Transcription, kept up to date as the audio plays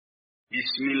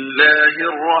بسم الله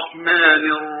الرحمن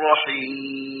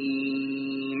الرحيم.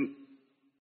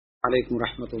 عليكم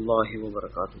ورحمة الله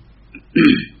وبركاته.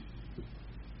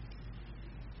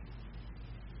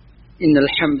 إن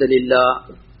الحمد لله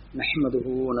نحمده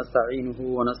ونستعينه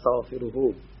ونستغفره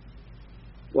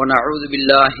ونعوذ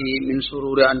بالله من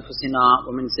شرور أنفسنا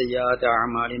ومن سيئات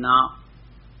أعمالنا.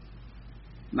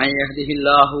 من يهده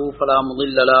الله فلا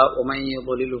مضل له ومن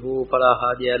يضلله فلا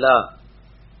هادي له.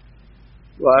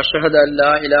 وأشهد أن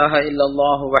لا إله إلا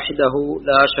الله وحده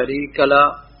لا شريك له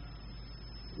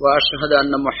وأشهد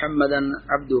أن محمدا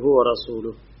عبده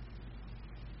ورسوله.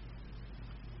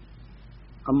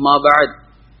 أما بعد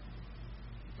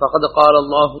فقد قال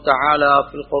الله تعالى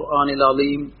في القرآن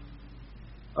العظيم: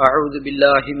 أعوذ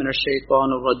بالله من الشيطان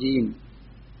الرجيم.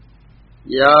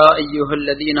 يا أيها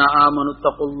الذين آمنوا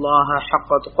اتقوا الله حق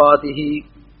تقاته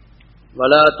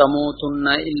ولا تموتن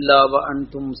إلا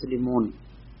وأنتم مسلمون.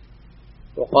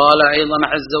 وقال أيضا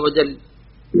عز وجل: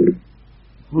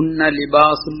 هن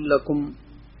لباس لكم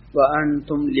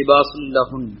وأنتم لباس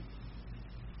لهن.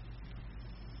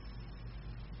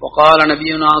 وقال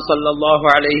نبينا صلى الله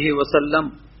عليه وسلم: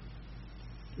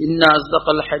 إن أصدق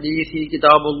الحديث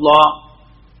كتاب الله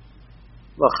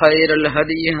وخير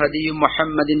الهدي هدي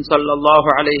محمد صلى الله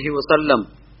عليه وسلم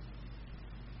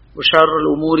وشر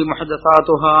الأمور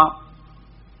محدثاتها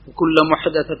وكل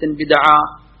محدثة بدعة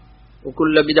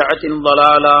وكل بدعة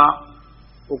ضلالة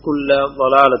وكل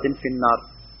ضلالة في النار.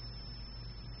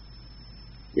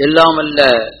 எல்லாம் அல்ல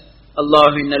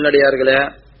அல்லாஹ்வின் நல்லடியார்களே,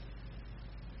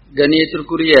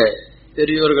 கண்ணியத்திற்குரிய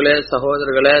பெரியோர்களே,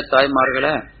 சகோதரர்களே,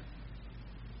 தாய்மார்களே,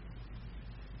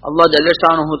 அல்லாஹ்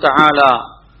ஜல்லஷானுஹு தஆலா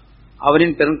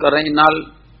அவரின் பெருங்கருணையினால்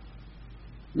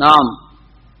நாம்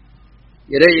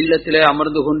இறை இல்லத்திலே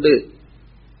அமர்ந்து கொண்டு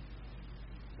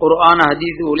குர்ஆன்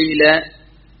ஹதீஸ் ஒளியில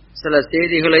சில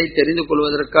செய்திகளை தெரிந்து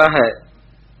கொள்வதற்காக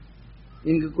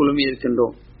இங்கு குழுமி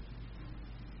இருக்கின்றோம்.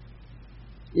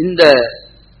 இந்த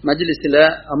மஜ்லிஸில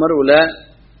அமர்வுல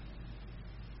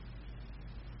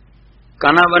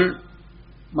கணவன்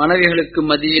மனைவிகளுக்கு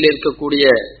மத்தியில் இருக்கக்கூடிய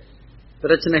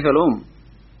பிரச்சனைகளும்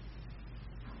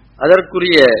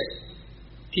அதற்குரிய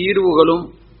தீர்வுகளும்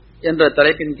என்ற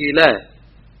தலைப்பின் கீழே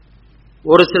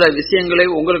ஒரு சில விஷயங்களை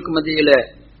உங்களுக்கு மத்தியில்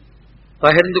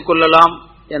பகிர்ந்து கொள்ளலாம்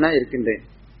என இருக்கின்றேன்.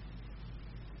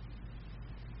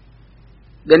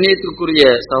 கண்ணியத்திற்குரிய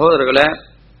சகோதரர்களே,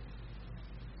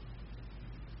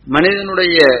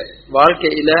 மனிதனுடைய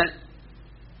வாழ்க்கையில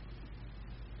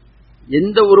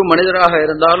எந்த ஒரு மனிதராக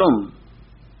இருந்தாலும்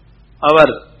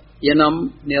அவர் இனம்,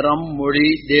 நிறம், மொழி,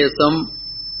 தேசம்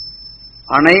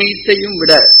அனைத்தையும்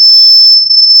விட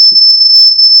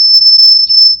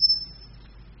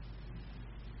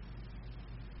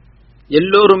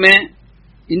எல்லோருமே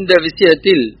இந்த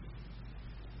விஷயத்தில்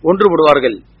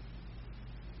ஒன்றுபடுவார்கள்.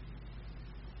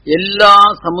 எல்லா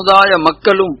சமுதாய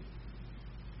மக்களும்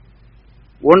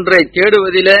ஒன்றை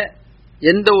தேடுவதில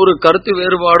எந்த ஒரு கருத்து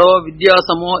வேறுபாடோ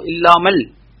வித்தியாசமோ இல்லாமல்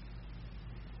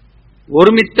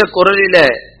ஒருமித்த குரலில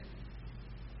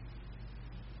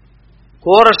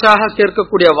கோரஸாக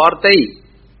சேர்க்கக்கூடிய வார்த்தை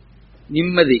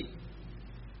நிம்மதி.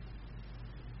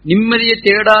 நிம்மதியை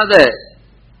தேடாத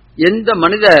எந்த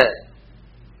மனித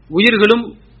உயிர்களும்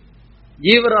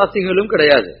ஜீவராசிகளும்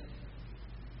கிடையாது.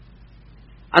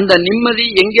 அந்த நிம்மதி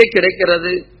எங்கே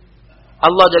கிடைக்கிறது?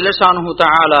 அல்லாஹ் ஜல்லஷானுஹு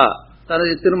தஆலா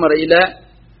தனது திருமறையில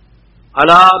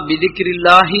அலா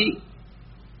பிதிக்ரில்லாஹி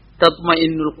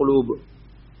தத்மஇன்னுல் குலூப்,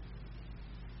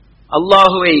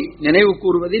 அல்லாஹுவை நினைவு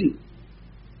கூறுவதில்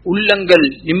உள்ளங்கள்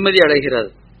நிம்மதி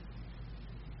அடைகிறது.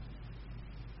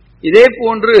 இதே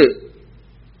போன்று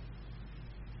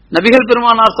நபிகள்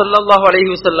பெருமானார் ஸல்லல்லாஹு அலைஹி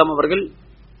வஸல்லம் அவர்கள்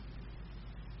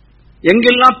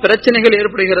எங்கெல்லாம் பிரச்சனைகள்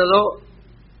ஏற்படுகிறதோ,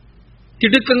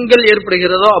 திடுக்கங்கள்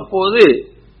ஏற்படுகிறதோ, அப்போது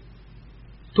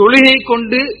தொழுகை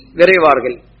கொண்டு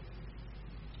விரைவார்கள்.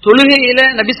 தொழுகையில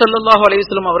நபி ஸல்லல்லாஹு அலைஹி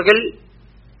வஸல்லம் அவர்கள்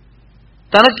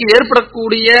தனக்கு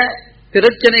ஏற்படக்கூடிய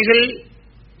பிரச்சனைகள்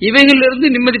இவைகளிலிருந்து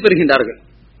நிம்மதி பெறுகின்றார்கள்.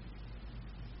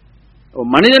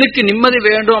 மனிதனுக்கு நிம்மதி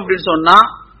வேண்டும் அப்படின்னு சொன்னா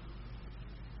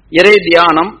இறை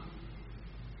தியானம்,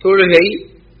 தொழுகை,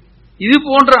 இது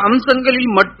போன்ற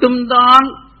அம்சங்களில் மட்டும்தான்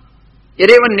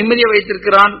இறைவன் நிம்மதியை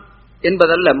வைத்திருக்கிறான்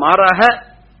என்பதல்ல. மாறாக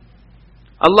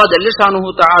அல்லாஹ் ஜல்லஷானுஹு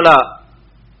தஆலா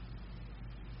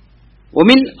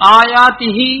ومن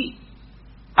آياته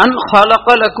أن خلق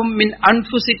لكم من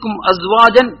أنفسكم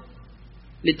أزواجا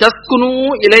لتسكنوا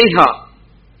إليها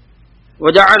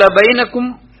وجعل بينكم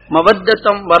مودة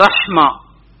ورحمة.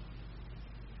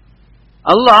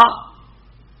 அல்லாஹ்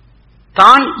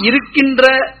தான் இருக்கின்ற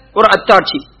ஒரு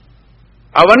அத்தாட்சி,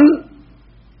 அவன்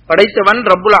படைத்தவன்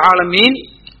ரப்புல் ஆலமீன்,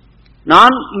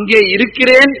 நான் இங்கே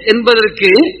இருக்கிறேன் என்பதற்கு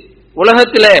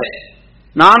உலகத்தில்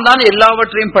நான் தான்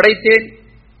எல்லாவற்றையும் படைத்தேன்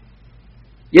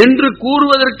என்று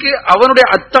கூறுவதற்கு அவனுடைய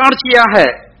அத்தாட்சியாக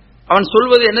அவன்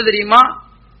சொல்வது என்ன தெரியுமா?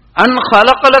 அன்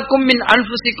ஹலகலக்கும் மின்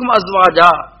அன்ஃபுசிக்கும்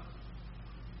அஸ்வாஜா,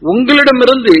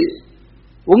 உங்களிடமிருந்து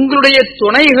உங்களுடைய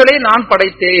துணைகளை நான்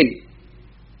படைத்தேன்.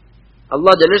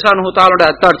 அல்லாஹ் ஜல்ஷானஹு தஆலாவுடைய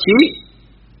அத்தாட்சி,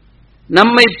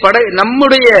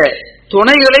 நம்முடைய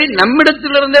துணைகளை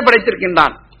நம்மிடத்திலிருந்தே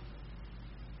படைத்திருக்கின்றான்.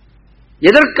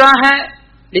 எதற்காக?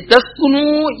 லிதஸ்குனு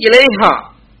இலைஹா,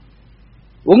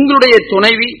 உங்களுடைய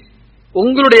துணைவி,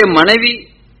 உங்களுடைய மனைவி,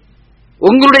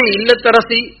 உங்களுடைய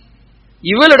இல்லத்தரசி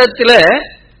இவளிடத்தில்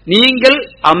நீங்கள்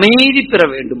அமைதி பெற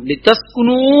வேண்டும்.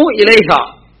 லிதஸ்குனு இலைஹா,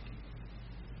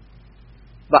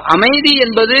 அமைதி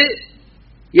என்பது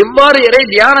எவ்வாறு இறை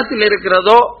தியானத்தில்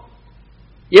இருக்கிறதோ,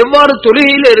 எவ்வாறு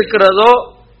தொழுகையில் இருக்கிறதோ,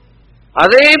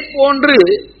 அதே போன்று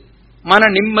மன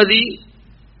நிம்மதி,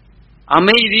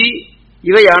 அமைதி,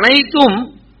 இவை அனைத்தும்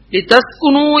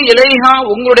லிதஸ்குனு இலைஹா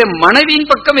உங்களுடைய மனைவியின்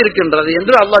பக்கம் இருக்கின்றது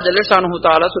என்று அல்லாஹ் ஜல்ஷானஹு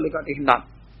தஆலா சொல்லி காட்டுகின்றான்.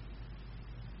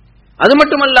 அது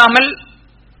மட்டுமல்லாமல்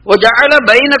வஜஅல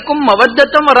பைனக்கும்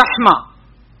மவத்தம் ரஹ்மா,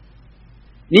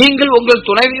 நீங்கள் உங்கள்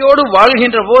துணைவியோடு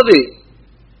வாழ்கின்ற போது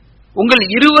உங்கள்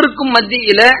இருவருக்கும்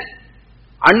மத்தியில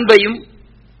அன்பையும்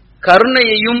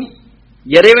கருணையையும்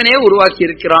இறைவனே உருவாக்கி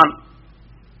இருக்கிறான்.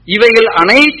 இவைகள்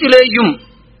அனைத்திலேயும்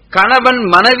கணவன்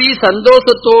மனைவி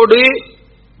சந்தோஷத்தோடு,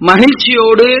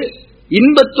 மகிழ்ச்சியோடு,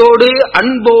 இன்பத்தோடு,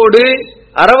 அன்போடு,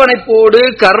 அரவணைப்போடு,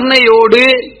 கருணையோடு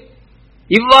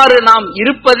இவ்வாறு நாம்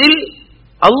இருப்பதில்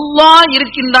அல்லாஹ்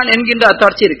இருக்கின்றான் என்கின்ற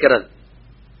அத்தாட்சி இருக்கிறது.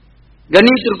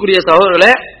 கண்ணியத்திற்குரிய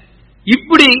சகோதரர்களே,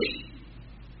 இப்படி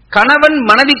கணவன்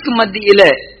மனைவிக்கு மத்தியில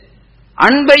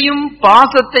அன்பையும்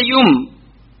பாசத்தையும்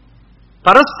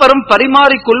பரஸ்பரம்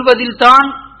பரிமாறிக் கொள்வதில் தான்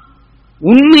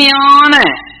உண்மையான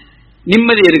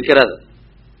நிம்மதி இருக்கிறது.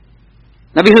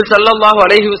 நபிகள் ஸல்லல்லாஹு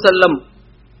அலைஹி வஸல்லம்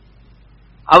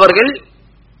அவர்கள்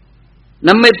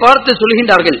நம்மை பார்த்து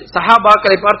சொல்கின்றார்கள்,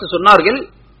 சஹாபாக்களை பார்த்து சொன்னார்கள்,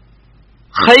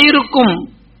 ஹைருக்கும்,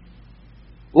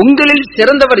 உங்களில்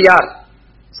சிறந்தவர் யார்?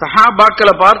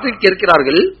 சஹாபாக்களை பார்த்து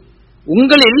கேட்கிறார்கள்,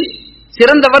 உங்களில்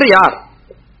சிறந்தவர் யார்?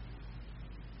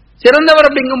 சிறந்தவர்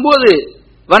அப்படிங்கும் போது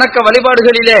வணக்க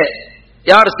வழிபாடுகளிலே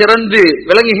யார் சிறந்து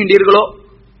விளங்குகின்றீர்களோ,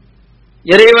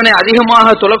 இறைவனை அதிகமாக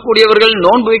தொழக்கூடியவர்கள்,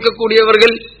 நோன்பு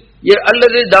வைக்கக்கூடியவர்கள்,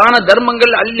 அல்லது தான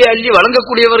தர்மங்கள் அள்ளி அள்ளி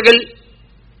வழங்கக்கூடியவர்கள்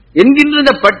என்கின்ற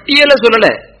இந்த பட்டியலை சொல்லல,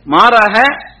 மாறாக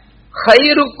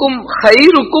ஹைருக்கும்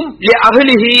ஹைருக்கும்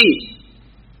லிஅஹ்லிஹி,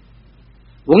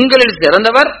 உங்களில்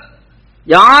சிறந்தவர்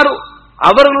யார்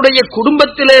அவர்களுடைய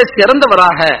குடும்பத்திலே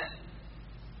சிறந்தவராக,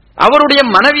 அவருடைய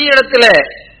மனைவியிடத்தில்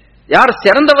யார்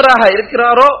சிறந்தவராக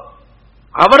இருக்கிறாரோ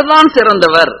அவர்தான்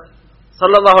சிறந்தவர்.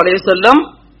 ஸல்லல்லாஹு அலைஹி வஸல்லம்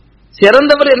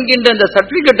சிறந்தவர் என்கின்ற இந்த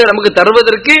சர்டிபிகேட்டை நமக்கு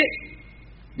தருவதற்கு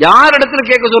யார் இடத்துல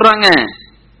கேட்க சொல்றாங்க?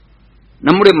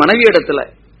 நம்முடைய மனைவி இடத்துல.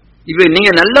 இப்ப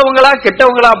நீங்க நல்லவங்களா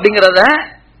கெட்டவங்களா அப்படிங்கறத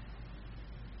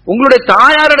உங்களுடைய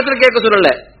தாயார் இடத்துல கேட்க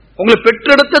சொல்லல, உங்களை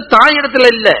பெற்றெடுத்த தாய் இடத்துல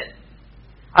இல்ல,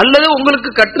 அல்லது உங்களுக்கு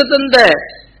கற்றுத்தந்த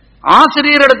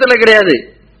ஆசிரியர் இடத்துல கிடையாது.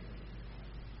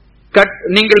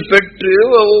 நீங்கள் பெற்று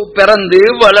பிறந்து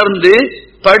வளர்ந்து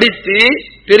படித்து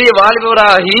பெரிய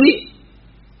வாலிபராகி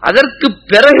அதற்கு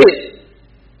பிறகு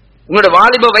உங்களுடைய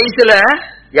வாலிப வயசுல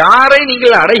யாரை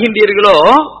நீங்கள் அடைகின்றீர்களோ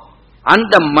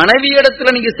அந்த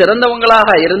மனைவியிடத்துல நீங்க சிறந்தவங்களாக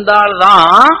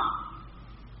இருந்தால்தான்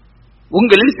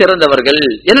உங்களில் சிறந்தவர்கள்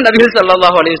என நபிகள்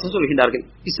ஸல்லல்லாஹு அலைஹி வஸல்லம் சொல்கின்றார்கள்.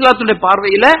 இஸ்லாத்துடைய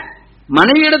பார்வையில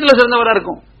மனைவியிடத்துல சிறந்தவரா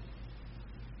இருக்கும்.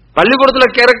 பள்ளிக்கூடத்துல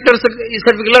கேரக்டர்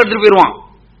சர்டிபிகேட் எடுத்துட்டு போயிருவான்.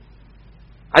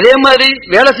 அதே மாதிரி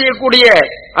வேலை செய்யக்கூடிய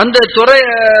அந்த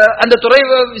துறை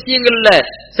விஷயங்கள்ல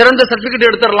சிறந்த சர்டிபிகேட்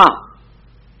எடுத்துடலாம்.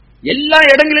 எல்லா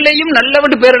இடங்களிலேயும்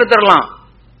நல்லவன் பேர் எடுத்துடலாம்.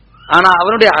 ஆனா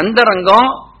அவனுடைய அந்தரங்கம்,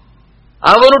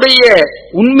 அவனுடைய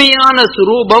உண்மையான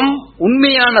சுரூபம்,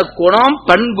 உண்மையான குணம்,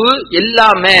 பண்பு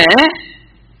எல்லாமே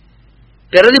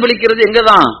பிரதிபலிக்கிறது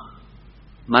எங்கதான்?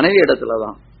 மனைவி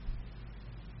இடத்துலதான்.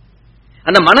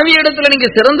 அந்த மனைவி இடத்துல நீங்க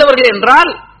சிறந்தவர்கள்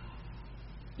என்றால்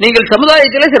நீங்கள்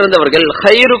சமுதாயத்திலே சிறந்தவர்கள்.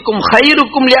 ஹைருக்கும்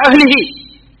ஹைருக்கும் லிஅஹ்லிஹி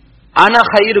அன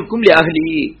ஹைருக்கும்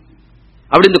லிஅஹ்லி,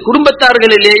 அப்படி இந்த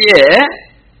குடும்பத்தார்களிலேயே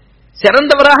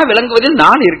சிறந்தவராக விளங்குவதில்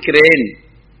நான் இருக்கிறேன்.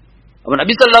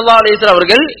 நபி ஸல்லல்லாஹு அலைஹி வஸல்லம்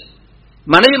அவர்கள்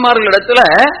மனைவிமார்களிடத்துல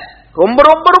ரொம்ப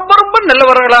ரொம்ப ரொம்ப ரொம்ப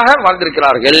நல்லவர்களாக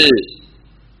வாழ்ந்திருக்கிறார்கள்.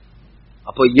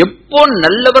 அப்போ எப்போ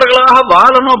நல்லவர்களாக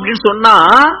வாழணும் அப்படின்னு சொன்னா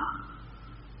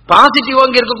பாசிட்டிவா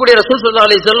இருக்கக்கூடிய ரசூல் ஸல்லல்லாஹு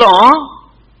அலைஹி வஸல்லம்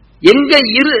எங்க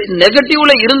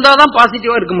நெகட்டிவ்ல இருந்தாதான்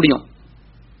பாசிட்டிவா இருக்க முடியும்.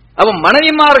 அப்ப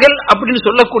மனைவிமார்கள் அப்படின்னு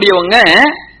சொல்லக்கூடியவங்க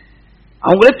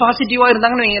அவங்களே பாசிட்டிவா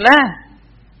இருந்தாங்கன்னு வைங்களேன்,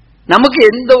 நமக்கு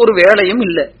எந்த ஒரு வேலையும்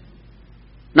இல்லை.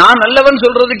 நான் நல்லவன்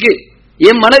சொல்றதுக்கு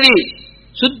என் மனைவி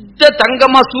சுத்த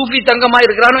தங்கமா சூஃபி தங்கமா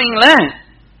இருக்கிறான்னு வைங்களேன்,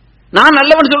 நான்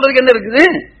நல்லவன் சொல்றதுக்கு என்ன இருக்குது?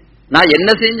 நான் என்ன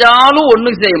செஞ்சாலும்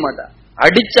ஒண்ணுக்கு செய்ய மாட்டேன்.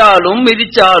 அடிச்சாலும்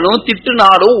மிதிச்சாலும்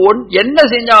திட்டுனாலும் என்ன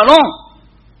செஞ்சாலும்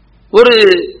ஒரு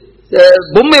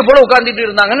பொம்மை போல உட்கார்ந்துட்டு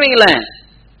இருந்தாங்கன்னு வைங்களேன்,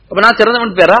 அப்ப நான்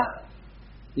சிறந்தவன் பேரா?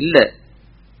 இல்ல,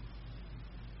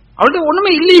 அவள்கிட்ட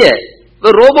ஒண்ணுமே இல்லையே.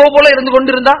 ரோபோ போல இருந்து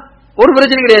கொண்டு இருந்தா ஒரு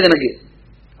பிரச்சனை கிடையாது எனக்கு.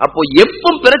 அப்போ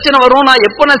எப்ப பிரச்சனை வரும்,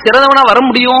 நான் சிறந்தவனா வர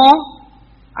முடியும்?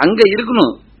 அங்க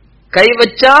இருக்கணும். கை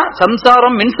வச்சா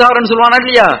சம்சாரம் மின்சாரம் சொல்லுவானா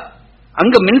இல்லையா?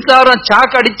 அங்க மின்சாரம்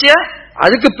சாக்கு அடிச்ச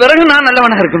அதுக்கு பிறகு நான்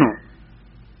நல்லவனா இருக்கணும்.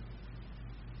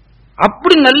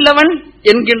 அப்படி நல்லவன்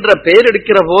என்கின்ற பெயர்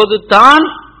எடுக்கிற போது தான்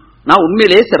நான்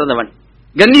உண்மையிலேயே சிறந்தவன்.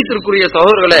 கண்ணியத்திற்குரிய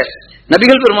சகோதரர்களே,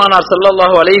 நபிகள் பெருமானார்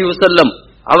ஸல்லல்லாஹு அலைஹி வஸல்லம்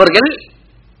அவர்கள்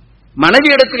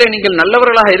மனைவியிடத்திலே நீங்கள்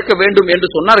நல்லவர்களாக இருக்க வேண்டும் என்று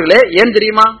சொன்னார்களே, ஏன்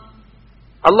தெரியுமா?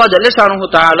 அல்லாஹ் ஜல்ல ஷானுஹு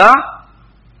தஆலா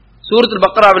சூரத்துல்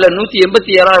பக்ராவில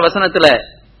 187வது வசனத்துல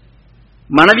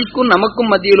மனைவிக்கும்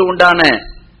நமக்கும் மத்தியில் உண்டான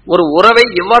ஒரு உறவை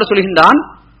எவ்வாறு சொல்கின்றான்?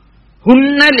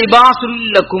 ஹுன்ன லிபாசுல்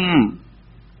லகும்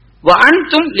வ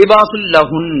அன்தும் லிபாசுல்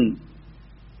லஹுன்.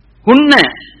 ஹுன்ன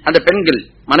அந்த பெண்கள்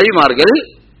மனைவிமார்கள்,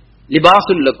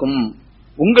 லிபாசுல் லகும்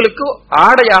உங்களுக்கு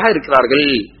ஆடையாக இருக்கிறார்கள்.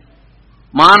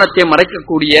 மானத்தை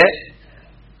மறைக்கக்கூடிய,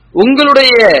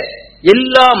 உங்களுடைய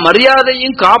எல்லா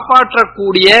மரியாதையும்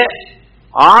காப்பாற்றக்கூடிய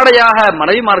ஆடையாக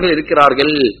மனைவிமார்கள்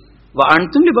இருக்கிறார்கள். வ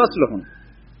அன்தும் லிபாசுல் லஹுன்,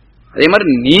 அதே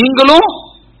மாதிரி நீங்களும்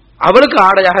அவளுக்கு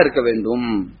ஆடையாக இருக்க வேண்டும்.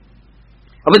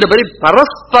 அப்ப இந்த மாதிரி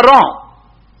பரஸ்பரம்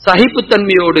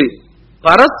சகிப்புத்தன்மையோடு,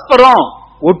 பரஸ்பரம்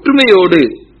ஒற்றுமையோடு,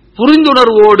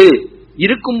 புரிந்துணர்வோடு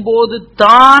இருக்கும் போது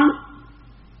தான்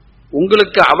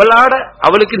உங்களுக்கு அவள் ஆட,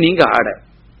 அவளுக்கு நீங்க ஆட,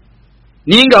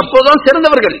 நீங்க அப்போதான்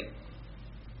சிறந்தவர்கள்.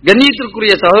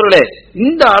 கண்ணியத்திற்குரிய சகோதரர்களே,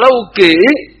 இந்த அளவுக்கு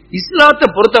இஸ்லாத்தை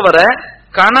பொறுத்தவரை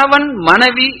கணவன்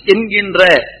மனைவி என்கின்ற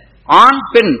ஆண்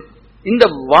பெண் இந்த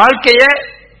வாழ்க்கைய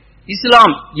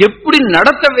இஸ்லாம் எப்படி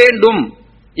நடத்த வேண்டும்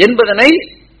என்பதனை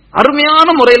அருமையான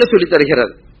முறையில் சொல்லித்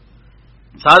தருகிறது.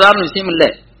 சாதாரண விஷயம் இல்ல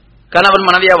கணவன்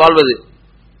மனைவியா வாழ்வது.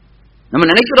 நம்ம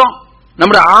நினைக்கிறோம்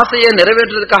நம்முடைய ஆசையை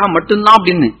நிறைவேற்றுறதுக்காக மட்டும்தான்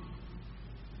அப்படின்னு.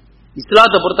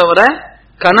 இஸ்லாத்தை பொறுத்தவரை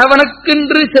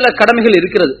கணவனுக்கென்று சில கடமைகள்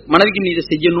இருக்கிறது. மனைவிக்கு நீ இதை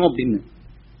செய்யணும் அப்படின்னு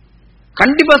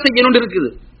கண்டிப்பா செய்யணும் இருக்குது.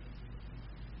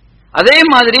 அதே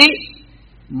மாதிரி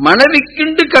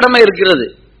மனைவிக்கென்று கடமை இருக்கிறது,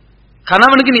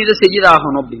 கணவனுக்கு நீ இதை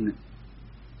செய்யதாகணும் அப்படின்னு.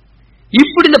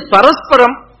 இப்படி இந்த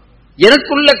பரஸ்பரம்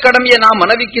எனக்குள்ள கடமையை நான்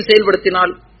மனைவிக்கு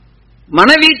செயல்படுத்தினால்,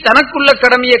 மனைவி தனக்குள்ள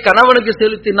கடமையை கணவனுக்கு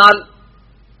செலுத்தினால்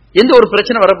எந்த ஒரு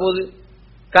பிரச்சனை வரப்போகுது?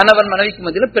 கணவன் மனைவிக்கு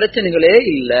மத்தியில் பிரச்சனைகளே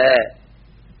இல்ல.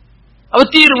 அவ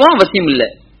தீர்வும் அவசியம் இல்ல.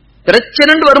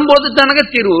 பிரச்சனை வரும்போது தானங்க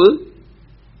தீர்வு.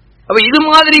 அப்ப இது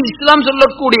மாதிரி இஸ்லாம்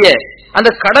சொல்லக்கூடிய அந்த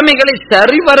கடமைகளை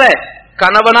சரிவர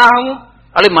கணவனாகவும்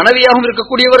அல்லது மனைவியாகவும்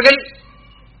இருக்கக்கூடியவர்கள்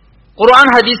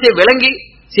குர்ஆன் ஹதீஸை விளங்கி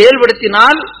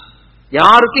செயல்படுத்தினால்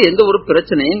யாருக்கு எந்த ஒரு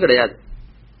பிரச்சனையும் கிடையாது.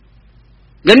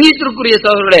 கண்ணியத்திற்குரிய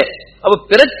சகோதரர்களே, அப்ப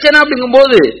பிரச்சனை அப்படிங்கும்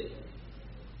போது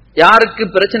யாருக்கு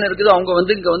பிரச்சனை இருக்குதோ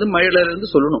அவங்க இங்க மழையில இருந்து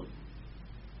சொல்லணும்.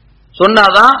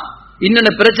 சொன்னாதான்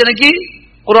இன்னென்ன பிரச்சனைக்கு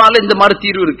குர்ஆன்ல இந்த மாதிரி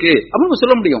தீர்வு இருக்கு அப்படின்னு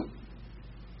சொல்ல முடியும்.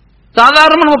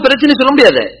 சாதாரணமா நம்ம பிரச்சனை சொல்ல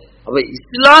முடியாது. அப்ப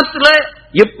இஸ்லாத்துல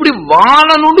எப்படி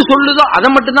வாழணும்னு சொல்லுதோ அதை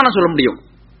மட்டும் தான் நான் சொல்ல முடியும்.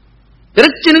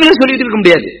 பிரச்சனைகளை சொல்லிட்டு இருக்க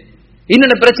முடியாது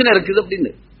இன்னென்ன பிரச்சனை இருக்குது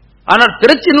அப்படின்னு. ஆனால்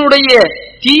பிரச்சனையுடைய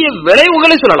தீய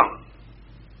விளைவுகளை சொல்லலாம்.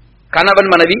 கணவன்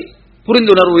மனைவி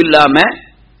புரிந்துணர்வு இல்லாம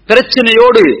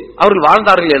பிரச்சனையோடு அவர்கள்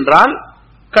வாழ்ந்தார்கள் என்றால்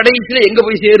கடைசியில எங்க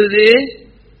போய் சேருது?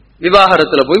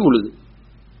 விவாகரத்துல போய் உழுது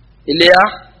இல்லையா?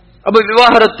 அப்ப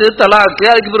விவாகரத்து தலாக்கு,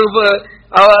 அதுக்கு பிறகு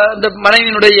அந்த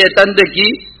மனைவியினுடைய தந்தைக்கு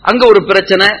அங்க ஒரு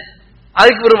பிரச்சனை,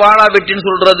 அதுக்கு ஒரு வாழா வெட்டின்னு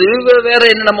சொல்றது, வேற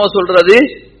என்னென்னமோ சொல்றது,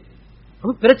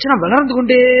 பிரச்சனை வளர்ந்து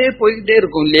கொண்டே போய்கிட்டே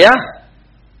இருக்கும் இல்லையா?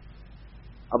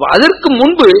 அப்ப அதற்கு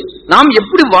முன்பு நாம்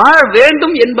எப்படி வாழ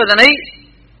வேண்டும் என்பதனை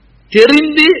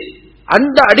தெரிந்து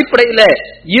அந்த அடிப்படையில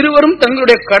இருவரும்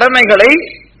தங்களுடைய கடமைகளை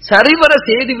சரிவர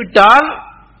செய்துவிட்டால்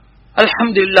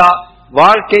அல்ஹம்துலில்லாஹ்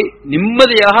வாழ்க்கை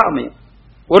நிம்மதியாக அமையும்.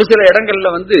 ஒரு சில இடங்கள்ல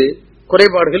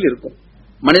குறைபாடுகள் இருக்கும்,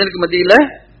 மனிதனுக்கு மத்தியில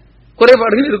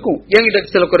குறைபாடுகள் இருக்கும்.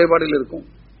 என்கிட்ட சில குறைபாடுகள் இருக்கும்,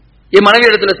 என் மனைவி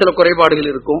இடத்துல சில குறைபாடுகள்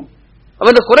இருக்கும்.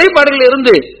 அவ இந்த குறைபாடுகள்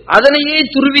இருந்து அதனையே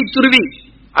துருவி துருவி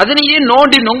அதனையே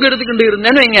நோண்டி நொங்க எடுத்துக்கிட்டு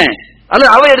இருந்தேன்னு வைங்க, அல்லது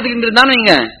அவ எடுத்துக்கிட்டு இருந்தான்னு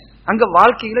வைங்க, அங்க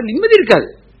வாழ்க்கையில நிம்மதி இருக்காது.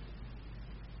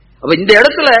 அப்ப இந்த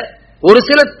இடத்துல ஒரு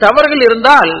சில தவறுகள்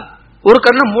இருந்தால் ஒரு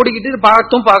கண்ணை மூடிக்கிட்டு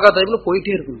பார்த்தும் பார்க்காத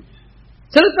போயிட்டே இருக்கணும்.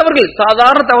 சில தவறுகள்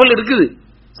சாதாரண தவறு இருக்குது,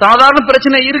 சாதாரண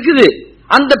பிரச்சனை இருக்குது,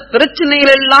 அந்த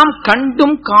பிரச்சனைகள் எல்லாம்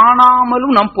கண்டும்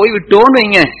காணாமலும் நாம் போய்விட்டோம்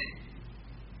வைங்க.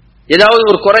 ஏதாவது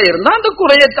ஒரு குறை இருந்தா அந்த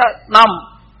குறையை நாம்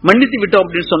மன்னித்து விட்டோம்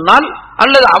அப்படின்னு சொன்னால்,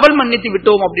 அல்லது அவள்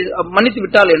மன்னித்து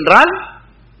விட்டாள் என்றால்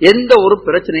எந்த ஒரு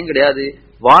பிரச்சனையும் கிடையாது.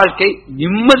 வாழ்க்கை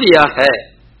நிம்மதியாக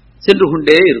சென்று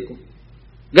கொண்டே இருக்கும்.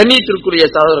 கண்ணியத்திற்குரிய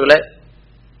சகோதரர்களே,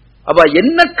 அப்ப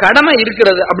என்ன கடமை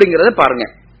இருக்கிறது அப்படிங்கறத பாருங்க.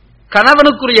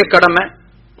 கணவனுக்குரிய கடமை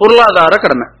பொருளாதார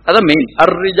கடமை, அதான் மெயின்.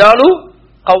 அர்ரிஜாலு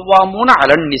கவ்வாமூன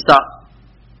அலன் நிசா.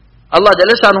 அல்லாஹ்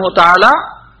ஜல்லஷானு தஆலா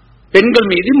பெண்கள்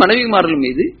மீது, மனைவிமார்கள்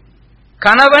மீது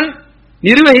கணவன்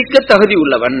நிர்வகிக்க தகுதி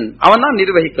உள்ளவன், அவன் தான்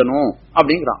நிர்வகிக்கணும்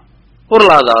அப்படிங்கிறான்.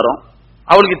 பொருளாதாரம்,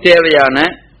 அவளுக்கு தேவையான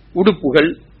உடுப்புகள்,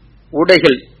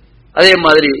 உடைகள், அதே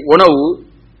மாதிரி உணவு,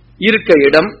 இருக்க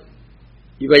இடம்,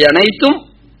 இவை அனைத்தும்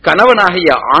கணவனாகிய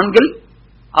ஆண்கள்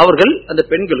அவர்கள் அந்த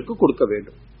பெண்களுக்கு கொடுக்க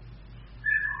வேண்டும்.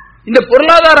 இந்த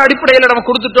பொருளாதார அடிப்படையில் நம்ம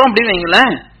கொடுத்துட்டோம் அப்படின்னு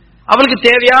வைங்களேன், அவளுக்கு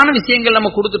தேவையான விஷயங்கள்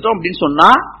நம்ம கொடுத்துட்டோம் அப்படின்னு சொன்னா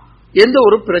எந்த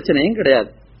ஒரு பிரச்சனையும் கிடையாது.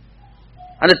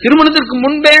 அந்த திருமணத்திற்கு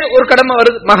முன்பே ஒரு கடமை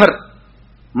வருது, மகர்.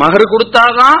 மகர்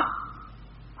கொடுத்தாதான்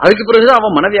அதுக்கு பிறகு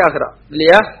அவன் மனைவி ஆகிறான்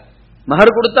இல்லையா?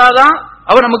 மகர் கொடுத்தாதான்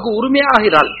அவன் நமக்கு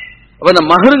உரிமையாகிறாள். அவன் அந்த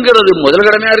மகருங்கிறது முதல்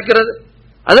கடமையா இருக்கிறது.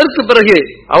 அதற்கு பிறகு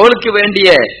அவளுக்கு வேண்டிய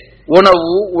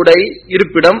உணவு, உடை,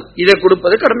 இருப்பிடம் இதை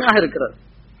கொடுப்பது கடமையாக இருக்கிறது.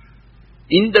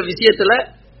 இந்த விஷயத்துல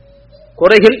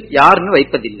குறைகள் யாருன்னு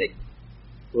வைப்பதில்லை.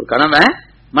 ஒரு கணவன்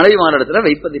மனைவி மாநிலத்துல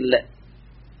வைப்பதில்லை.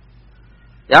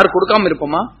 யார் கொடுக்காம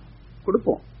இருப்போமா?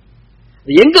 கொடுப்போம்.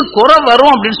 எங்க குறை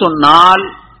வரும் அப்படின்னு சொன்னால்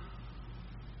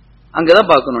அங்கதான்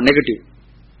பார்க்கணும் நெகட்டிவ்.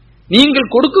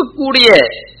 நீங்கள் கொடுக்கக்கூடிய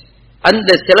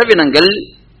அந்த செலவினங்கள்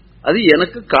அது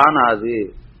எனக்கு காணாது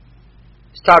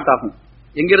ஸ்டார்ட் ஆகும்.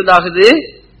 எங்கிருந்து ஆகுது?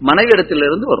 மனைவி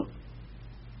இடத்திலிருந்து வரும்.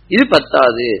 இது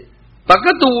பத்தாது,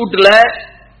 பக்கத்து வீட்டுல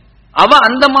அவ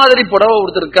அந்த மாதிரி புடவை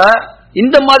கொடுத்திருக்கா,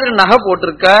 இந்த மாதிரி நகை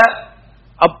போட்டிருக்க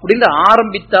அப்படின்னு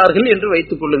ஆரம்பித்தார்கள் என்று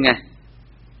வைத்துக் கொள்ளுங்க.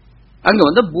 அங்க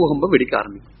வந்து பூகம்பம் வெடிக்க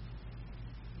ஆரம்பிக்கும்.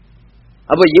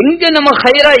 அப்ப எங்க நம்ம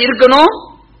ஹைரா இருக்கணும்?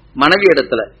 மனைவி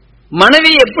இடத்துல.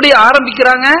 மனைவி எப்படி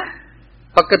ஆரம்பிக்கிறாங்க?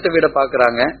 பக்கத்து வீட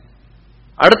பாக்குறாங்க,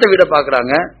 அடுத்த வீட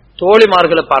பாக்குறாங்க,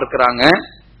 தோழிமார்களை பார்க்கிறாங்க,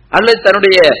 அல்லது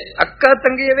தன்னுடைய அக்கா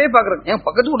தங்கையவே பாக்குறாங்க. என்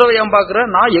பக்கத்து வீட்டை ஏன் பாக்குறேன்,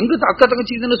 நான் எங்க அக்கா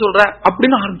தங்கச்சி இதுன்னு சொல்றேன்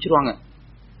அப்படின்னு ஆரம்பிச்சிருவாங்க.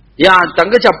 என்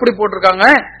தங்கச்சி அப்படி போட்டிருக்காங்க,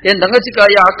 என் தங்கச்சிக்கா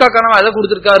என் அக்கா கணவன் அதை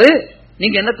கொடுத்திருக்காரு,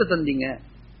 நீங்க என்னத்தை தந்தீங்க,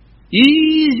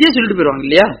 ஈஸியா சொல்லிட்டு போயிருவாங்க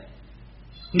இல்லையா?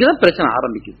 இங்கதான் பிரச்சனை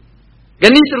ஆரம்பிக்குது.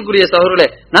 கண்ணியத்திற்குரிய சகோதரர்களே,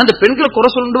 நான் இந்த பெண்களை குறை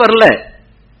சொல்லிட்டு வரல,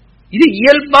 இது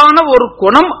இயல்பான ஒரு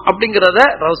குணம் அப்படிங்கறத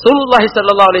ரசூலுல்லாஹி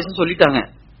ஸல்லல்லாஹு அலைஹி வஸல்லம் சொல்லிட்டாங்க.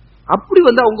 அப்படி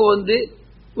வந்து அவங்க வந்து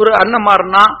ஒரு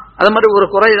அண்ணமாருனா அது மாதிரி ஒரு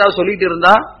குறை ஏதாவது சொல்லிட்டு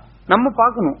இருந்தா நம்ம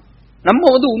பார்க்கணும். நம்ம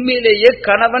வந்து உண்மையிலேயே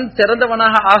கணவன்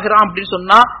சிறந்தவனாக ஆகிறான் அப்படின்னு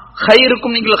சொன்னா,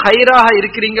 ஹைருக்கும் நீங்கள் ஹைராக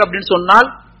இருக்கிறீங்க அப்படின்னு சொன்னால்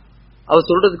அவர்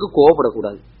சொல்றதுக்கு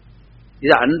கோவப்படக்கூடாது.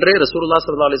 இது அன்றே ரசூலுல்லாஹி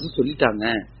ஸல்லல்லாஹு அலைஹி வஸல்லம் சொல்லிட்டாங்க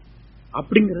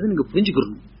அப்படிங்கறது நீங்க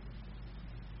புரிஞ்சுக்கணும்.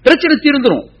 பிரச்சனை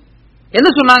தீர்ந்துரும். என்ன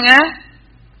சொன்னாங்க?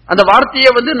 அந்த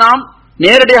வார்த்தையை வந்து நாம்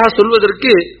நேரடியாக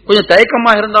சொல்வதற்கு கொஞ்சம்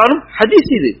தயக்கமாக இருந்தாலும்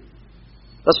ஹதீஸ் இது.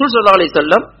 ரசூல் ஸல்லல்லாஹு அலைஹி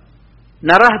வஸல்லம்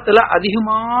நரகத்துல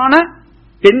அதிகமான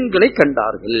பெண்களை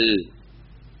கண்டார்கள்.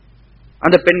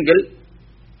 அந்த பெண்கள்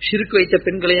ஷிர்க் வைத்த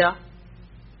பெண்களையா?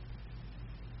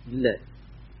 இல்ல.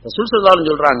 ரசூல் ஸல்லல்லாஹு அலைஹி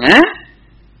வஸல்லம் சொல்றாங்க,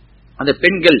 அந்த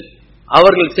பெண்கள்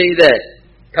அவர்கள் செய்த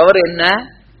தவறு என்ன?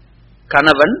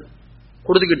 கணவன்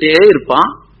கொடுத்துக்கிட்டே இருப்பான்,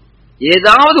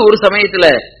 ஏதாவது ஒரு சமயத்துல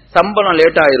சம்பளம்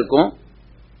லேட்டா இருக்கும்,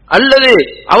 அல்லது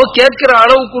அவ கேட்கிற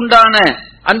அளவுக்கு உண்டான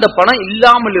அந்த பணம்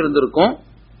இல்லாமல் இருந்திருக்கும்,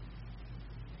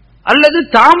 அல்லது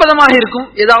தாமதமாக இருக்கும்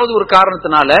ஏதாவது ஒரு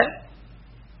காரணத்தினால.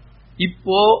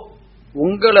 இப்போ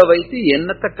உங்களை வைத்து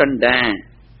என்னத்தை கண்டேன்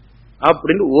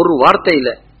அப்படின்னு ஒரு வார்த்தையில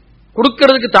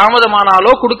கொடுக்கிறதுக்கு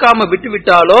தாமதமானாலோ கொடுக்காம விட்டு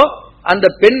விட்டாலோ அந்த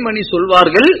பெண்மணி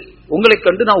சொல்வார்கள், உங்களை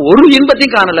கண்டு நான் ஒரு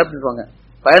இன்பத்தையும் காணல அப்படின்வாங்க.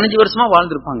 15 வருஷமா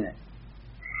வாழ்ந்திருப்பாங்க,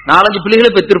 4-5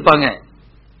 பிள்ளைகளை பெற்றிருப்பாங்க,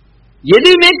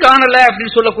 எதுவுமே காணல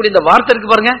அப்படின்னு சொல்லக்கூடிய இந்த வார்த்தை இருக்கு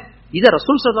பாருங்க. இத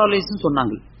ரசூல் ஸல்லல்லாஹு அலைஹி வஸல்லம்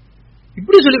சொன்னாங்க.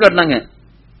 இப்படி சொல்லி காட்டினாங்க,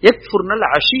 யக்ஃபுர்னல்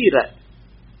அஷீர,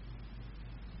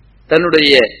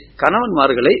 தன்னுடைய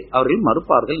கணவன்மார்களை அவர்கள்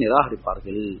மறுப்பார்கள்,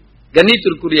 நிராகரிப்பார்கள்.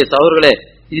 கண்ணியத்திற்குரிய சகோதரர்களே,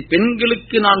 இது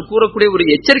பெண்களுக்கு நான் கூறக்கூடிய ஒரு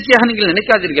எச்சரிக்கையாக நீங்கள்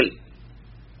நினைக்காதீர்கள்.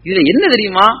 இதுல என்ன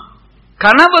தெரியுமா?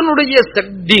 கணவனுடைய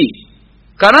சக்தி,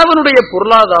 கணவனுடைய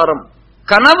பொருளாதாரம்,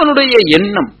 கணவனுடைய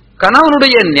எண்ணம்,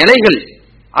 கணவனுடைய நிலைகள்,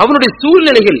 அவனுடைய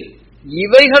சூழ்நிலைகள்,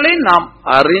 இவைகளை நாம்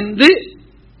அறிந்து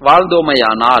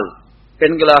வாழ்ந்தோமையானால்,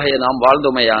 பெண்களாக நாம்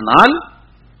வாழ்ந்தோமையானால்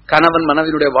கணவன்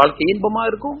மனைவியுடைய வாழ்க்கை இன்பமா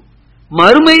இருக்கும்,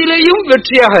 மறுமையிலேயும்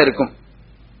வெற்றியாக இருக்கும்.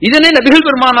 இதனை நபிகள்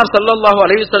பெருமானார் ஸல்லல்லாஹு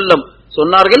அலைஹி வஸல்லம்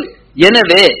சொன்னார்கள்.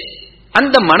 எனவே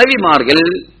அந்த மனைவிமார்கள்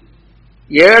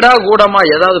ஏடா கூடமா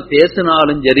ஏதாவது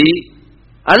பேசினாலும் சரி,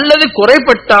 அல்லது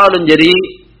குறைப்பட்டாலும் சரி,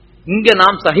 இங்க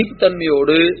நாம்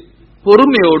சகிப்புத்தன்மையோடு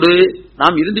பொறுமையோடு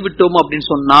நாம் இருந்து விட்டோம் அப்படின்னு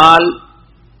சொன்னால்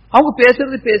அவங்க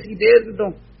பேசுறது பேசிக்கிட்டே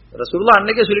இருக்கட்டும். ரசூலுல்லாஹ்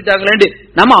அன்னைக்கே சொல்லிட்டாங்களேன்னு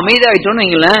நம்ம அமைதியாயிட்டோம்னு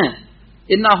வைங்களேன்,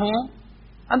 என்ன ஆகும்?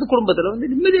 அந்த குடும்பத்துல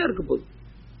வந்து நிம்மதியா இருக்க போகுது.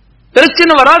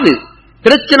 பிரச்சனை வராது.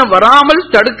 பிரச்சனை வராமல்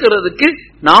தடுக்கிறதுக்கு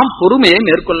நாம் பொறுமையை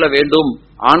மேற்கொள்ள வேண்டும்.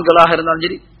 ஆண்களாக இருந்தாலும்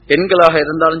சரி, பெண்களாக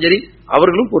இருந்தாலும் சரி,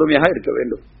 அவர்களும் பொறுமையாக இருக்க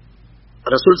வேண்டும்.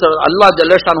 ரசூல் அல்லாஹ்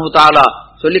ஜல்ல ஷானஹு தஆலா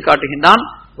சொல்லி காட்டுகின்றான்,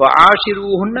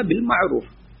 வஆஷிரூஹுன்ன பில் மஅரூஃப்,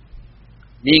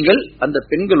 நீங்கள் அந்த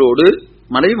பெண்களோடு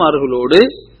மனைவிமார்களோடு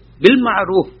பில்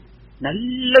மஅரூஃப்,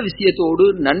 நல்ல விஷயத்தோடு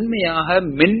நன்மையாக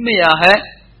மென்மையாக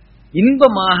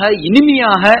இன்பமாக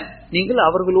இனிமையாக நீங்கள்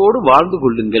அவர்களோடு வாழ்ந்து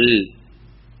கொள்ளுங்கள்.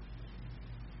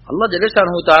 அல்லாஹ் ஜல்ல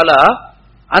ஷானஹு தஆலா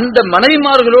அந்த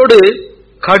மனைவிமார்களோடு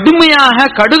கடுமையாக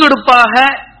கடுகடுப்பாக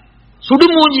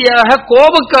சுடுமூஞ்சியாக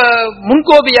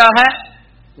முன்கோபியாக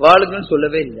வாழுங்கள்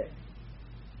சொல்லவே இல்லை.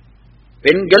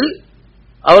 பெண்கள்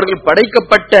அவர்கள்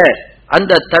படைக்கப்பட்ட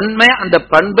அந்த தன்மை அந்த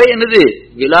பண்பை என்னது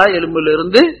விலா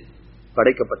எலும்பிலிருந்து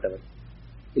படைக்கப்பட்டவள்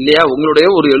இல்லையா? உங்களுடைய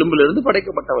ஒரு எலும்பிலிருந்து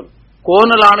படைக்கப்பட்டவள்,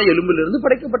 கோணலான எலும்பிலிருந்து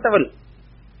படைக்கப்பட்டவள்.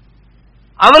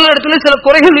 அவர்களிடத்துல சில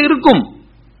குறைகள் இருக்கும்.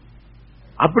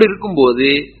 அப்படி இருக்கும்போது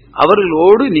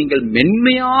அவர்களோடு நீங்கள்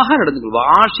மென்மையாக நடந்து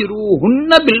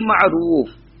கொள்வீர்கள். பில்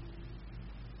மஅரூஃப்.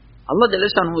 அல்லாஹ் ஜல்ல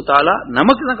ஷானஹு தஆலா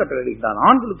நமக்கு தான் கட்டளையிட்டான்,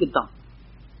 ஆண்களுக்கு தான்.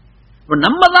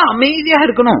 நம்ம தான் அமைதியாக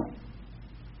இருக்கணும்.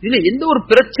 இதுல எந்த ஒரு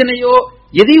பிரச்சனையோ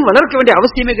எதையும் வளர்க்க வேண்டிய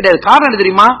அவசியமே கிடையாது. காரணம் என்ன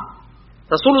தெரியுமா?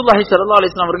 ரசூலுல்லாஹி ஸல்லல்லாஹு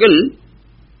அலைஹி வஸல்லம் அவர்கள்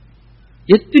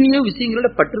எத்தனையோ விஷயங்களோட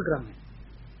பட்டிருக்கிறாங்க.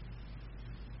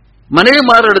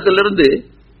 மனைவிமாரிடத்திலிருந்து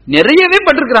நிறையவே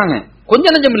பட்டிருக்கிறாங்க,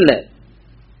 கொஞ்சம் நஞ்சம் இல்ல.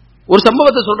 ஒரு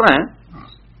சம்பவத்தை சொல்றேன்.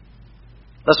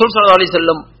 ரசூல் ஸல்லல்லாஹு அலைஹி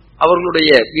வஸல்லம்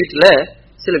அவர்களுடைய வீட்டுல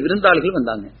சில விருந்தாளிகள்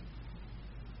வந்தாங்க.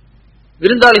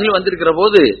 விருந்தாளிகள் வந்திருக்கிற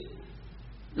போது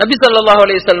நபி ஸல்லல்லாஹு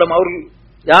அலைஹி வஸல்லம் அவர்கள்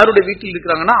யாருடைய வீட்டில்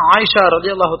இருக்கிறாங்கன்னா, ஆயிஷா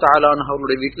ரலியல்லாஹு தஆலா அன்ஹா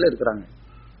அவர்களுடைய வீட்டில் இருக்கிறாங்க,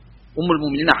 உம்முல்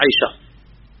முஃமினீன் ஆயிஷா.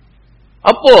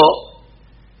 அப்போ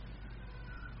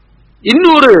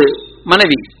இன்னொரு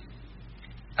மனைவி,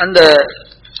 அந்த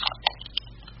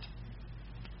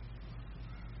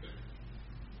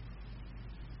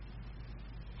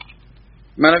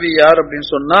மனைவி யார் அப்படின்னு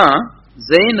சொன்னா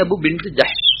ஜைனப் பின்த்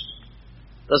ஜஹ்ஷ்,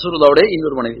 ரசூலுல்லாஹ்வுடைய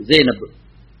இன்னொரு மனைவி ஜைனப்.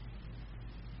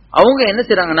 அவங்க என்ன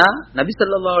செய்றாங்கன்னா, நபி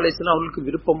ஸல்லல்லாஹு அலைஹி வஸல்லம் அவங்களுக்கு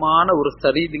விருப்பமான ஒரு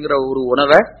சரீதுங்கிற ஒரு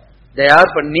உணவை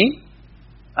தயார் பண்ணி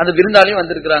அந்த விருந்தாளியும்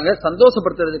வந்திருக்கிறாங்க,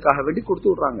 சந்தோஷப்படுத்துறதுக்காக வேண்டி கொடுத்து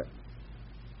விடுறாங்க.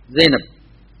 ஜைனப்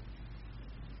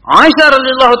ஆயிஷா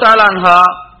ரலியல்லாஹு தஆலா அன்ஹா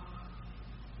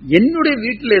என்னுடைய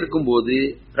வீட்டில் இருக்கும்போது,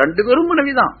 ரெண்டு பேரும்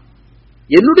மனைவிதான்,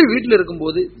 என்னுடைய வீட்டில்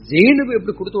இருக்கும்போது ஜைனப்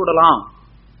எப்படி கொடுத்து விடலாம்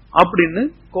அப்படின்னு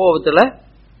கோபத்துல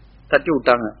தட்டி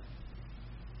விட்டாங்க.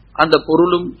 அந்த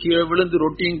பொருளும் கீழே விழுந்து,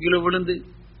 ரொட்டியும் கீழே விழுந்து,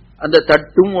 அந்த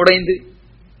தட்டும் உடைந்து.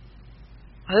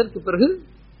 அதற்கு பிறகு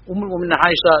உம்முல் முஃமினீன்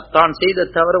ஆயிஷா தான் செய்த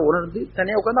தவற உணர்ந்து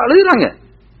தனியா உட்கார்ந்து அழுகுறாங்க.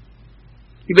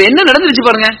 இப்ப என்ன நடந்துருச்சு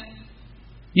பாருங்க.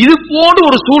 இது போன்ற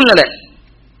ஒரு சூழ்நிலை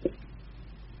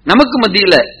நமக்கு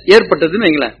மத்தியில ஏற்பட்டதுன்னு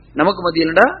வைங்களேன். நமக்கு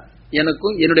மத்தியிலடா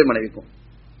எனக்கும் என்னுடைய மனைவிக்கும்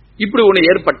இப்படி ஒண்ணு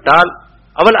ஏற்பட்டால்,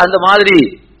 அவள் அந்த மாதிரி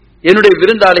என்னுடைய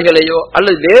விருந்தாளிகளையோ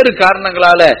அல்லது வேறு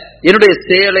காரணங்களால என்னுடைய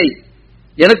செயலை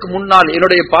எனக்கு முன்னால்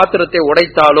என்னுடைய பாத்திரத்தை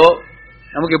உடைத்தாலோ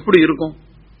நமக்கு எப்படி இருக்கும்?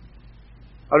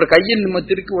 அவளை கையை நம்ம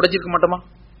திருக்கி உடைச்சிருக்க மாட்டோமா?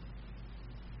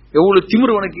 எவ்வளவு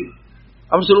திமிரு உனக்கு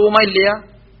அவன் சொல்லுவோமா இல்லையா?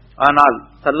 ஆனால்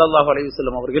ஸல்லல்லாஹு அலைஹி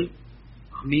வஸல்லம் அவர்கள்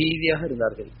அமைதியாக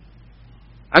இருந்தார்கள்.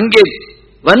 அங்கே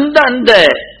வந்த அந்த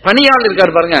பணியாளர்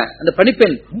இருக்காரு பாருங்க, அந்த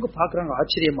பணிப்பெண், அவங்க பாக்குறாங்க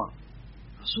ஆச்சரியமா,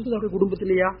 ரசூலுல்லாஹ்வுடைய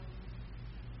குடும்பத்திலேயா?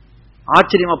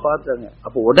 ஆச்சரியமா பார்த்தாங்க.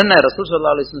 அப்ப உடனே ரசூல்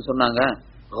ஸல்லல்லாஹு அலைஹி வஸல்லம் சொன்னாங்க,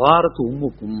 காரத்து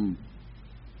உம்முக்கும்,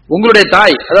 உங்களுடைய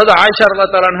தாய், அதாவது ஆயிஷா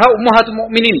ரலியல்லாஹு தஆலா அன்ஹா உம்மஹாத்துல்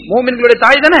முஃமினீன், முஃமின்களுடைய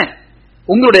தாய் தானே,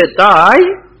 உங்களுடைய தாய்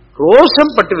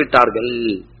ரோஷம் பட்டு விட்டார்கள்.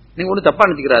 நீங்க ஒண்ணு தப்பா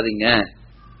நினைச்சுக்கிறாதீங்க.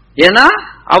 ஏன்னா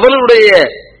அவளுடைய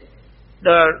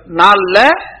நாள்ல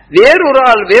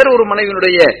வேறொரு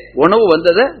மனைவியினுடைய உணவு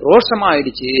வந்ததை ரோஷமா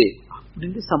ஆயிடுச்சு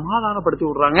அப்படின்னு சமாதானப்படுத்தி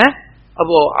விடுறாங்க.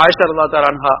 அப்போ ஆயிஷா ரலியல்லாஹு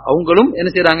தஆலா அன்ஹா அவங்களும் என்ன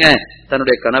செய்யறாங்க,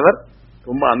 தன்னுடைய கணவர்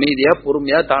ரொம்ப அமைதியா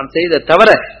பொறுமையா நான்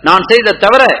செய்த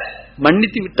தவற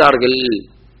மன்னித்து விட்டார்கள்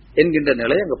என்கின்ற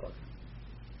நிலை அங்க பார்க்க.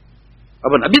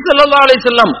 அப்ப நபி ஸல்லல்லாஹு அலைஹி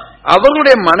வஸல்லம்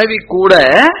அவர்களுடைய மனைவி கூட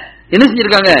என்ன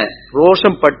செஞ்சிருக்காங்க,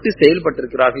 ரோஷம் பட்டு செயல்பட்டு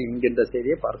இருக்கிறார்கள் என்கின்ற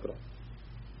செய்தியை பார்க்கிறோம்.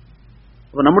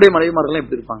 அப்ப நம்முடைய மனைவிமார்கள்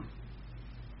எப்படி இருப்பாங்க?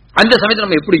 அந்த சமயத்தில்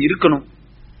நம்ம எப்படி இருக்கணும்,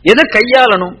 எதை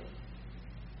கையாளணும்?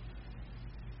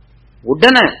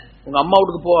 உடனே உங்க அம்மா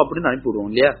வீட்டுக்கு போ அப்படின்னு அனுப்பி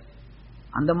விடுவோம் இல்லையா?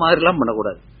 அந்த மாதிரி எல்லாம்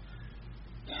பண்ணக்கூடாது.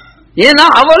 ஏன்னா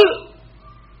அவள்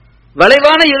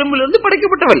வளைவான எலும்பிலிருந்து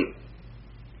படைக்கப்பட்டவள்.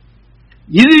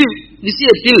 இது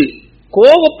விஷயத்தில்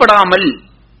கோபப்படாமல்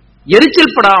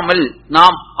எரிச்சல் படாமல்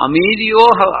நாம்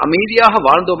அமைதியாக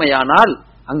வாழ்ந்தோமையானால்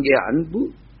அங்கே அன்பு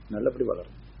நல்லபடி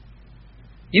வளரும்.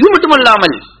 இது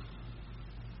மட்டுமல்லாமல்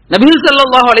நபிகள்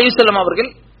ஸல்லல்லாஹு அலைஹி வஸல்லம்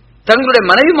அவர்கள் தங்களுடைய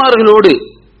மனைவிமார்களோடு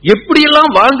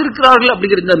எப்படியெல்லாம் வாழ்ந்திருக்கிறார்கள்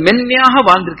அப்படிங்கிற இந்த மென்மையாக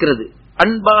வாழ்ந்திருக்கிறது,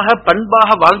 அன்பாக பண்பாக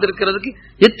வாழ்ந்திருக்கிறதுக்கு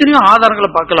எத்தனையோ ஆதாரங்களை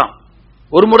பார்க்கலாம்.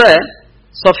 ஒரு முறை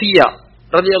சஃபியா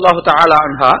ரலியல்லாஹு தஆலா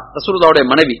அன்ஹா, ரசூலுல்லாஹ்வுடைய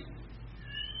மனைவி,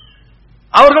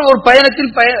 அவர்கள் ஒரு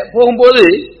பயணத்தில் போகும்போது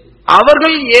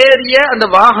அவர்கள் ஏறிய அந்த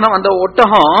வாகனம், அந்த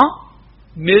ஒட்டகம்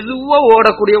மெதுவா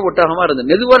ஓடக்கூடிய ஒட்டகமா இருந்தது,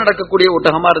 மெதுவா நடக்கக்கூடிய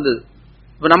ஒட்டகமா இருந்தது.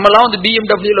 இப்ப நம்ம எல்லாம் வந்து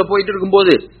BMW போயிட்டு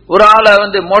இருக்கும்போது ஒரு ஆளை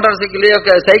வந்து மோட்டார் சைக்கிளையோ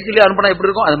சைக்கிளையோ அனுப்பினா எப்படி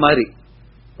இருக்கும், அது மாதிரி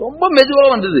ரொம்ப மெதுவா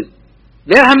வந்தது,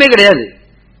 வேகமே கிடையாது.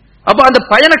 அப்ப அந்த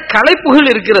பயண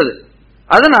களைப்புகள் இருக்கிறது.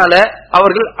 அதனால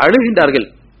அவர்கள் அழுகின்றார்கள்.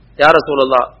 யார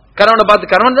சொல்லலாம், கணவனை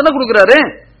பார்த்து, கணவன் தானே கொடுக்கிறாரு,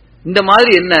 இந்த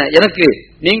மாதிரி என்ன எனக்கு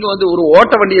நீங்க வந்து ஒரு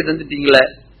ஓட்ட வண்டியை தந்துட்டீங்களே,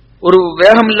 ஒரு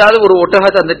வேகம் இல்லாத ஒரு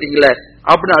ஒட்டகத்தை தந்துட்டீங்களே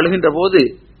அப்படின்னு அழுகின்ற போது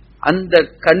அந்த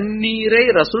கண்ணீரை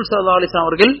ரசூல் ஸல்லல்லாஹு அலைஹி வஸல்லம்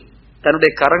அவர்கள் தன்னுடைய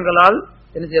கரங்களால்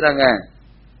என்ன செய்யறாங்க,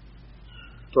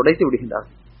 துடைத்து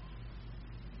விடுகின்றார்கள்.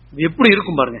 எப்படி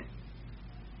இருக்கும் பாருங்க.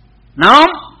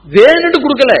 நாம் வேணுட்டு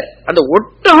கொடுக்கல, அந்த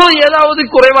ஒட்டகம் ஏதாவது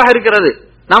குறைவாக இருக்கிறது,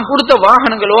 நாம் கொடுத்த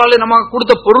வாகனங்களோ அல்லது நம்ம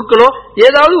கொடுத்த பொருட்களோ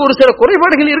ஏதாவது ஒரு சில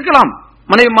குறைபாடுகள் இருக்கலாம்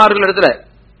மனைவிமார்கள் இடத்துல.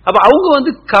 அப்ப அவங்க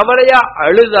வந்து கவலையா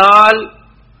அழுதால்,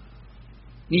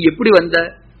 நீ எப்படி வந்த,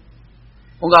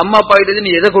 உங்க அம்மா அப்பா கிட்ட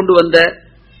நீ எதை கொண்டு வந்த,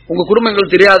 உங்க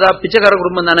குடும்பங்கள் தெரியாதா, பிச்சைக்கார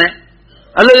குடும்பம் தானே,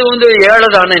 அல்லது வந்து ஏழை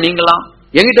தானே, நீங்களாம்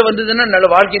எங்கிட்ட வந்ததுன்னா நல்ல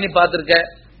வாழ்க்கையை நீ பார்த்திருக்க,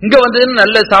 இங்க வந்ததுன்னு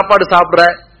நல்ல சாப்பாடு சாப்பிடுற,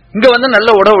 இங்க வந்து நல்ல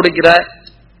உடை உடைக்கிற,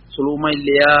 சொல்லுவோமா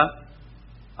இல்லையா?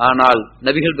 ஆனால்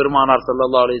நபிகள் பெருமானார்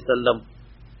ஸல்லல்லாஹு அலைஹி வஸல்லம்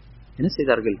என்ன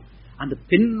செய்தார்கள், அந்த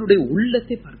பெண்ணுடைய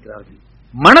உள்ளத்தை பார்க்கிறார்கள்,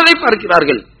 மனதை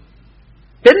பார்க்கிறார்கள்.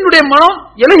 பெண்ணுடைய மனம்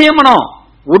இலகிய மனம்,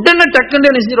 உடனே டக்குன்னு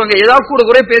என்ன செஞ்சிருவாங்க, ஏதாவது கூட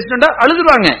குறை பேசினா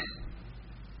அழுதுருவாங்க.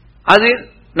 அது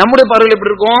நம்முடைய பார்வையில்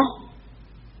எப்படி இருக்கும்,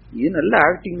 இது நல்ல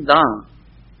ஆக்டிங் தான்,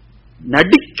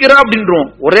 நடிக்கிறா அப்படின்றோம்,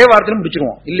 ஒரே வார்த்தையில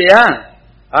முடிச்சிருவோம் இல்லையா?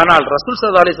 ஆனால் ரசூல்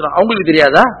ஸல்லல்லாஹு அலைஹி வஸல்லம் அவங்களுக்கு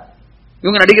தெரியாதா,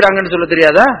 இவங்க நடிக்கிறாங்கன்னு சொல்ல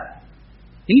தெரியாதா?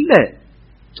 இல்ல,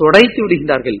 துடைத்து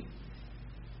விடுகின்றார்கள்.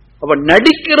 அப்ப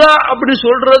நடிக்கிறா அப்படி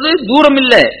சொல்றது தூரம்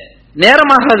இல்ல,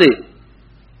 நேரமாகாது.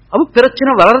 அப்ப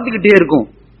பிரச்சனை வளர்ந்துகிட்டே இருக்கும்.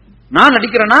 நான்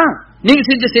நடிக்கிறேன்னா நீங்க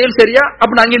செஞ்ச செயல் சரியா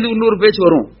அப்படின்னு அங்கிருந்து இன்னொரு பேச்சு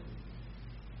வரும்.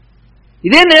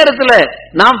 இதே நேரத்துல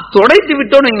நாம் துடைத்து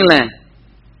விட்டோம் நீங்களேன்,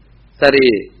 சரி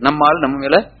நம்மால் நம்ம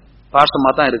மேல பாசமா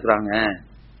தான் இருக்கிறாங்க,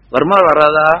 வருமா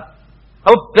வராதா?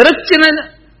 அப்ப பிரச்சனை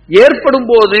ஏற்படும்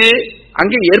போது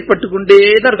அங்கே ஏற்பட்டு கொண்டே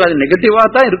தான் இருக்கும், அது நெகட்டிவா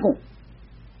தான் இருக்கும்.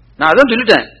 நான் அதான்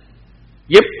சொல்லிட்டேன்,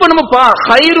 எப்ப நம்ம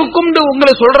ஹைருக்கும்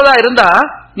உங்களை சொல்றதா இருந்தா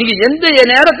நீங்க எந்த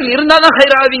நேரத்தில் இருந்தாதான்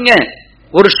ஹைர் ஆவீங்க.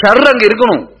 ஒரு ஷர் அங்க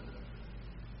இருக்கணும்,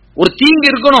 ஒரு தீங்கு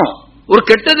இருக்கணும், ஒரு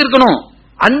கெட்டது இருக்கணும்,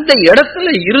 அந்த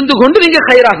இடத்துல இருந்து கொண்டு நீங்க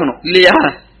ஹைராகணும் இல்லையா?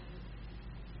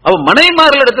 அவ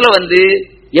மனைவிமார்கள் இடத்துல வந்து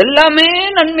எல்லாமே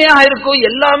நன்மையாக இருக்கும்,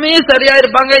 எல்லாமே சரியா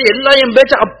இருப்பாங்க, எல்லாம் என்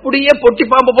பேச்சு அப்படியே பொட்டி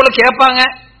பாம்பு போல கேட்பாங்க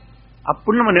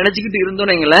அப்படின்னு நம்ம நினைச்சுக்கிட்டு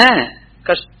இருந்தோம்னீங்களே,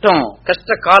 கஷ்டம்,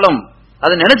 கஷ்ட காலம்.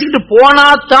 அதை நினைச்சுக்கிட்டு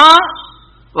போனாதான்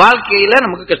வாழ்க்கையில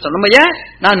நமக்கு கஷ்டம். நம்ம ஏன்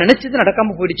நான் நினைச்சது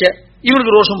நடக்காம போயிடுச்சே,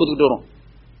 இவனுக்கு ரோஷம் போட்டுக்கிட்டு வரும்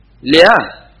இல்லையா?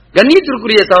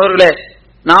 கண்ணியத்திற்குரிய சகோதரர்களே,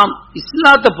 நாம்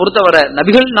இஸ்லாத்தை பொறுத்தவரை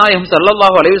நபிகள் நாயகம்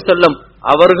ஸல்லல்லாஹு அலைஹி வஸல்லம்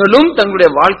அவர்களும் தங்களுடைய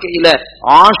வாழ்க்கையில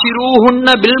ஆஷிரூஹுன்ன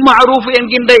பில் மஅரூஃப்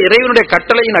என்கின்ற இறைவனுடைய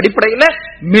கட்டளையின் அடிப்படையில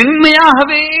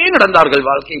மென்மையாகவே நடந்தார்கள்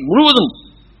வாழ்க்கை முழுவதும்.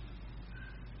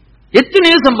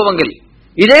 எத்தனையோ சம்பவங்கள்.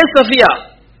 இதே சஃபியா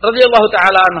ரலியல்லாஹு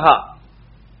தஆலா அன்ஹா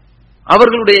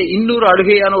அவர்களுடைய இன்னொரு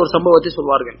அழுகையான ஒரு சம்பவத்தை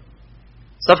சொல்வார்கள்.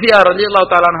 சஃபியா ரலியல்லாஹு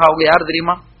தஆலா அன்ஹா அவங்க யார்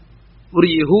தெரியுமா? ஒரு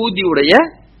யஹூதியுடைய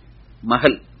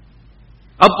மகள்.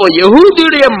 அப்போ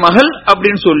யஹூதியுடைய மகள்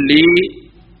அப்படின்னு சொல்லி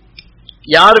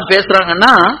யாரு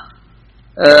பேசுறாங்கன்னா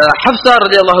ஹப்ஸா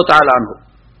ரலியல்லாஹு தஆலா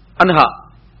அன்ஹா,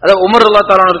 அதாவது உமர் ரலியல்லாஹு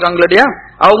தஆலா இருக்காங்க இல்லையா,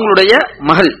 அவங்களுடைய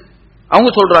மகள். அவங்க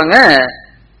சொல்றாங்க,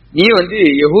 நீ வந்து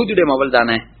யஹூதியுடைய மகள்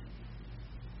தானே.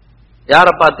 யார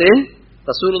பார்த்து?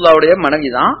 ரசூலுல்லாஹ்வுடைய மனைவி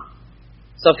தான்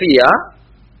சஃபியா,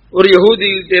 ஒரு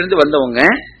யஹூதியிட்ட இருந்து வந்தவங்க,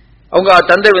 அவங்க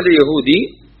தந்தை வந்து யஹூதி.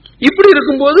 இப்படி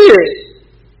இருக்கும்போது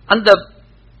அந்த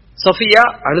சஃபியா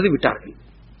அழுது விட்டார்கள்.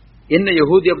 என்ன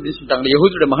யஹூதி அப்படின்னு சொல்லிட்டாங்களே,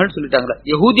 யஹூதியோட மகன் சொல்லிட்டாங்களே,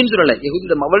 யஹூதின்னு சொல்லல,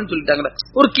 யஹூதியோட மகள்னு சொல்லிட்டாங்களே,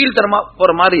 ஒரு கீழ்த்தரமா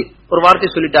போற மாதிரி ஒரு வார்த்தை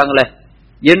சொல்லிட்டாங்களே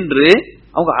என்று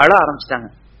அவங்க அழ ஆரம்பிச்சிட்டாங்க.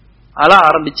 அழ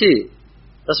ஆரம்பிச்சு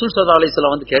ரசூல் ஸல்லல்லாஹு அலைஹி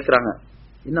வஸல்லம் வந்து கேட்கிறாங்க,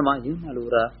 என்னம்மா ஏன்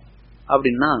அழுவுறா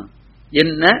அப்படின்னா,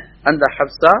 என்ன அந்த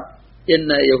ஹப்ஸா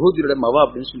என்ன யஹூதியோட மவ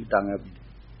அப்படின்னு சொல்லிட்டாங்க அப்படின்னு.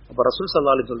 அப்ப ரசூல்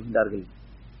ஸல்லல்லாஹு அலைஹி வஸல்லம் சொல்கின்றார்கள்,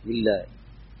 இல்ல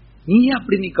நீ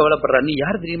அப்படி நீ கவலைப்படுற, நீ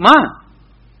யார் தெரியுமா?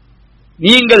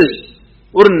 நீங்கள்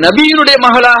ஒரு நபியினுடைய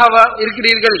மகளாக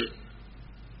இருக்கிறீர்கள்.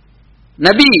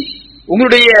 நபி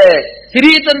உங்களுடைய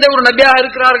சிறிய தந்தை ஒரு நபியாக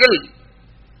இருக்கிறார்கள்,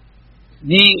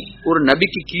 நீ ஒரு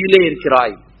நபிக்கு கீழே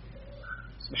இருக்கிறாய்.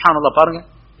 சுப்ஹானல்லாஹ். பாருங்க,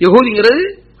 யஹூதிங்கிறது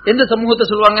எந்த சமூகத்தை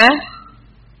சொல்லுவாங்க?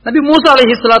 நபி மூசா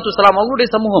அலைஹிஸ்ஸலாத்து வஸ்ஸலாம் அவங்களுடைய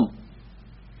சமூகம்.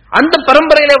 அந்த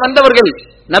பரம்பரையில வந்தவர்கள்,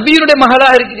 நபியினுடைய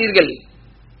மகளாக இருக்கிறீர்கள்,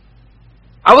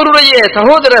 அவருடைய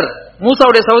சகோதரர்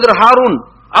மூசாவுடைய சகோதரர் ஹாரூன்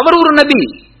அவர் ஒரு நபி,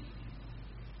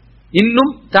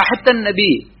 இன்னும் தஹத்தன் நபி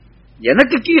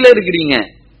எனக்கு கீழே இருக்கிறீங்க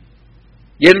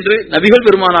என்று நபிகள்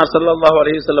பெருமானார் ஸல்லல்லாஹு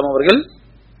அலைஹி வஸல்லம் அவர்கள்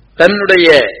தன்னுடைய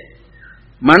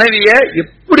மனைவிய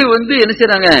எப்படி என்ன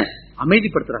செய்றாங்க,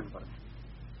 அமைதிப்படுத்துறாங்க பாருங்க.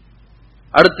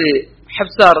 அடுத்து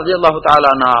ஹப்ஸா ரலியல்லாஹு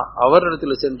தஆலா அன்ஹா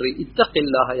அவரிடத்தில் சென்று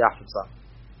இத்தகில்லாஹ யா ஹப்ஸா,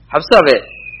 ஹப்ஸாவே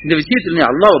இந்த விஷயத்தில் நீ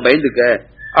அல்லாஹ்வை பயந்துக்க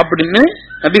அப்படின்னு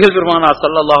நபிகள் பெருமானார்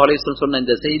ஸல்லல்லாஹு அலைஹி வஸல்லம் சொன்ன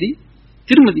இந்த செய்தி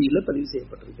திருமதியில பதிவு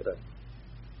செய்யப்பட்டிருக்கிறது.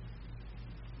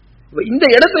 இந்த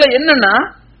இடத்துல என்னன்னா,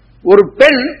 ஒரு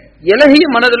பெண் இலகிய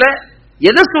மனதுல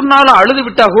எதை சொன்னாலும் அழுது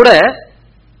விட்டா கூட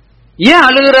ஏன்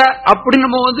அழுகுற அப்படின்னு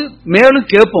நம்ம மேலும்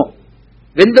கேட்போம்.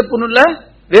 வெந்த புண்ணுல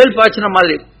வேல் பாய்ச்சின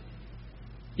மாதிரி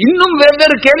இன்னும்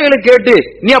வெவ்வேறு கேள்விகளை கேட்டு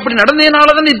நீ அப்படி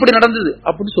நடந்ததுனாலதான் இப்படி நடந்தது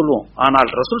அப்படின்னு சொல்லுவோம். ஆனால்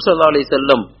ரசூல் ஸல்லல்லாஹு அலைஹி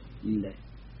வஸல்லம் இல்ல,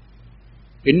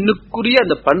 பெண்ணுக்குரிய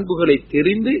அந்த பண்புகளை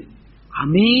தெரிந்து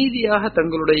அமைதியாக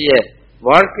தங்களுடைய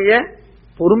வாழ்க்கைய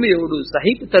பொறுமையோடு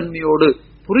சகிப்புத்தன்மையோடு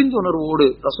புரிந்துணர்வோடு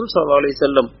ரசூல் ஸல்லல்லாஹு அலைஹி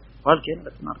வஸல்லம் வாழ்க்கையை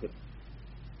நடத்தினார்கள்.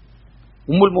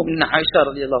 உம்முல் முஃமினீன் ஆயிஷா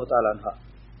ரலியல்லாஹு தஆலா அன்ஹா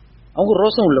அவங்க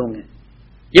ரோசம் உள்ளவங்க.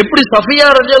 எப்படி சஃபியா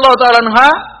ரலியல்லாஹு தஆலா அன்ஹா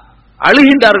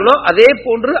அழுகின்றார்களோ அதே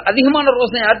போன்று அதிகமான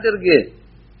ரோசம் யார்கிட்ட இருக்கு,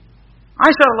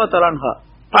 ஆயிஷா ரலியல்லாஹு தஆலா அன்ஹா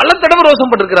பல தடவை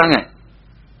ரோசம் பட்டிருக்கிறாங்க.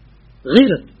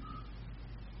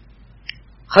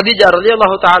 ஹதீஜா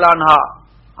ரலியல்லாஹு தஆலா அன்ஹா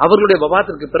அவர்களுடைய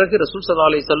வஃபாத்திற்கு பிறகு ரசூல்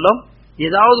ஸல்லல்லாஹு அலைஹி வஸல்லம்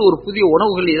ஏதாவது ஒரு புதிய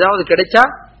உணவுகள் ஏதாவது கிடைச்சா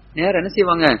நேரம் என்ன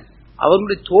செய்வாங்க,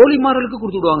 அவர்களுடைய தோழிமார்களுக்கு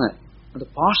கொடுத்து விடுவாங்க. அந்த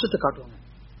பாசத்தை காட்டுவாங்க.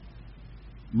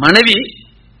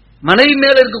 மனைவி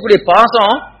மேல இருக்கக்கூடிய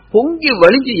பாசம் பொங்கி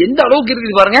வலிஞ்சு எந்த அளவுக்கு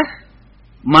இருக்குது பாருங்க,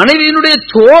 மனைவியினுடைய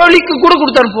தோழிக்கு கூட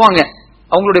கொடுத்து அனுப்புவாங்க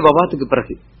அவங்களுடைய வஃபாத்துக்கு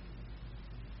பிறகு.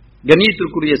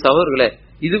 கண்ணியத்திற்குரிய சகோதரர்களே,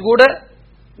 இது கூட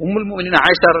உம்முல் முஃமினீன்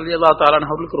ஆயிஷா ரலியல்லாஹு தஆலா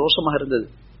அன்ஹா அவர்களுக்கு ரோஷமாக இருந்தது.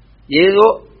 ஏதோ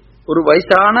ஒரு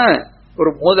வயசான ஒரு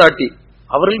மோதாட்டி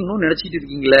அவர்கள் இன்னும் நினைச்சிட்டு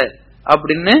இருக்கீங்களே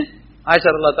அப்படின்னு ஆயிஷா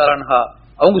ரலியல்லாஹு தஆலா அன்ஹா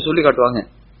அவங்க சொல்லி காட்டுவாங்க.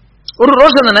 ஒரு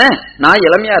ரோஷம் தானே, நான்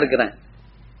இளமையா இருக்கிறேன்,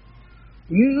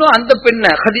 இன்னும் அந்த பெண்ணை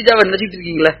ஹதீஜாவை நினைச்சிட்டு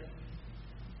இருக்கீங்களே.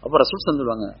 அப்ப ரசூல்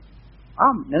சொல்லுவாங்க,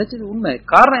 ஆம் நினைச்சது உண்மை.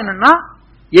 காரணம் என்னன்னா,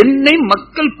 என்னை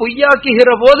மக்கள்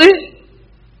பொய்யாக்குகிற போது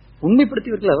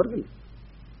உண்மைப்படுத்தியவர்கள் அவர்கள்,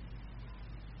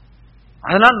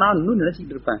 அதனால நான் இன்னும்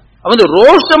நினைச்சிட்டு இருப்பேன். அவங்க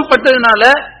ரோஷம் பட்டதுனால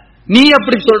நீ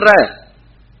அப்படி சொல்ற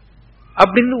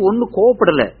அப்படின்னு ஒண்ணு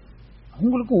கோவப்படல,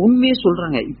 அவங்களுக்கு உண்மையே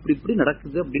சொல்றாங்க இப்படி இப்படி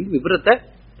நடக்குது அப்படின்னு விவரத்தை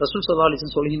ரசூல் ஸல்லல்லாஹு அலைஹி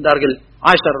வஸல்லம் சொல்கின்றார்கள்.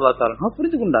 ஆயிஷா ரலியல்லாஹு தஆலா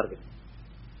புரிந்து கொண்டார்கள்.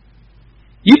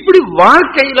 இப்படி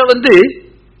வாழ்க்கையில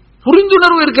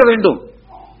புரிந்துணர்வு இருக்க வேண்டும்.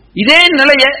 இதே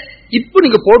நிலைய இப்ப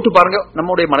நீங்க போட்டு பாருங்க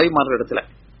நம்முடைய மனைவிமார்கள் இடத்துல,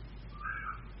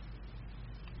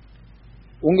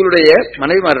 உங்களுடைய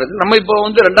மனைவிமார் இடத்துல. நம்ம இப்போ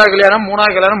 2வது கல்யாணம்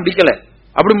 3வது கல்யாணம் முடிக்கல,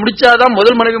 அப்படி முடிச்சாதான்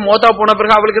முதல் மனைவி மோத்தா போன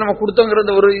பிறகு அவளுக்கு நம்ம கொடுத்தோங்கிற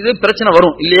ஒரு இது பிரச்சனை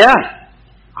வரும் இல்லையா.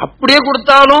 அப்படியே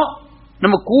கொடுத்தாலும்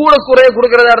நம்ம கூட குறைய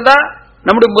கொடுக்கறதா இருந்தா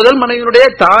நம்முடைய முதல் மனைவியினுடைய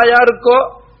தாயாருக்கோ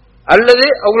அல்லது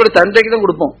அவங்களுடைய தந்தைக்கு தான்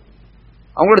கொடுப்போம்.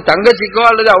 அவங்களோட தங்கச்சிக்கோ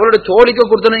அல்லது அவளுடைய தோழிக்கோ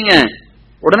கொடுத்தனீங்க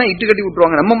உடனே இட்டு கட்டி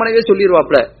விட்டுருவாங்க. நம்ம மனைவியே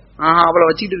சொல்லிடுவாப்ல, அவளை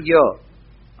வச்சுக்கிட்டு இருக்கியோ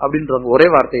அப்படின்றாங்க ஒரே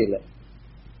வார்த்தையில.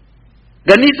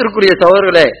 கண்ணியத்திற்குரிய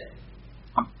சகோதரர்களே,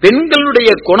 பெண்களுடைய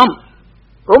குணம்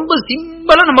ரொம்ப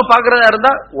சிம்பிளா நம்ம பார்க்கறதா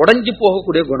இருந்தா உடைஞ்சு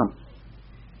போகக்கூடிய குணம்.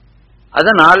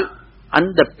 அதனால்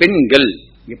அந்த பெண்கள்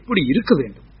எப்படி இருக்க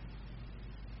வேண்டும்?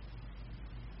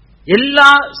 எல்லா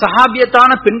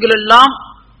சஹாபியத்தான பெண்கள்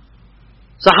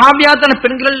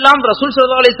எல்லாம் ரசூல்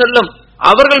ஸல்லல்லாஹு அலைஹி வஸல்லம்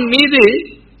அவர்கள் மீது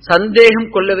சந்தேகம்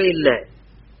கொள்ளவே இல்லை.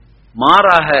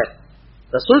 மாறாக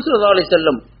ரசூல் ஸல்லல்லாஹு அலைஹி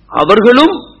வஸல்லம்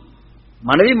அவர்களும்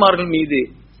மனைவிமார்கள் மீது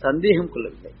சந்தேகம்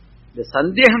கொள்ளவில்லை. இந்த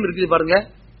சந்தேகம் இருக்குது பாருங்க,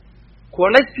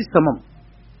 கொலைக்கு சமம்.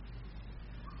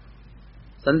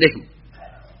 சந்தேகம்.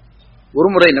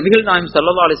 ஒருமுறை நபிகள் நாயகம்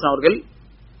ஸல்லல்லாஹு அலைஹி வஸல்லம் அவர்கள்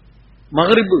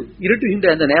மக்ரிப் இருட்டுகின்ற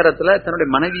அந்த நேரத்தில் தன்னுடைய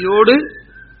மனைவியோடு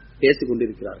பேசிக்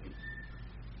கொண்டிருக்கிறார்கள்.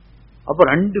 அப்ப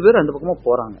 2 பேர் அந்த பக்கமா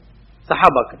போறாங்க.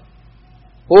 சஹாபாக்கள்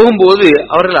போகும்போது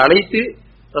அவர்கள் அழைத்து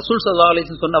ரசூல் ஸல்லல்லாஹு அலைஹி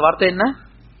வஸல்லம் சொன்ன வார்த்தை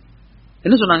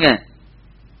என்ன சொன்னாங்க?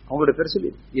 அவங்களுடைய பேர் சொல்லி,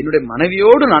 என்னுடைய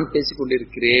மனைவியோடு நான் பேசிக்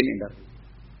கொண்டிருக்கிறேன் என்றார்கள்.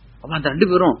 அப்ப அந்த 2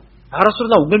 பேரும், யார்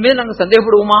ரசூலுல்லாஹ் உங்கள் மேல் நாங்கள்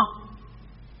சந்தேகப்படுவோமா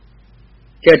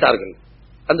கேட்டார்கள்.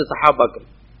 அந்த சஹாபாக்கள்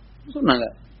சொன்னாங்க,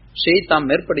 ஷைத்தான்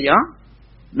மேற்படியா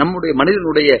நம்முடைய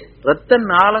மனிதனுடைய இரத்த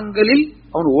நாளங்களில்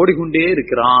அவன் ஓடிக்கொண்டே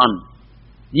இருக்கிறான்.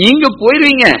 நீங்க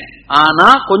போயிருவீங்க, ஆனா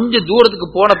கொஞ்சம் தூரத்துக்கு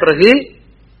போன பிறகு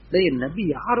நபி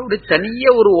யாரோட தனியே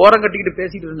ஒரு ஓரம் கட்டிக்கிட்டு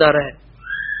பேசிட்டு இருந்தாரு,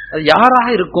 அது யாராக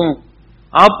இருக்கும்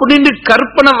அப்படின்னு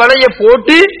கற்பனை வலைய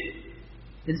போட்டு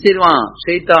என்ன செய்வான்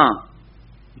ஷைத்தான்,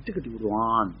 விட்டு கட்டி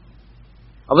விடுவான்.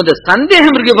 அப்ப இந்த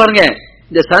சந்தேகம் இருக்கு பாருங்க,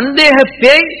 இந்த சந்தேக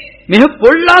பேய் மிக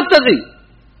பொல்லாதது.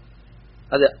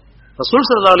 அது ரசூல்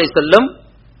ஸல்லல்லாஹு அலைஹி வஸல்லம்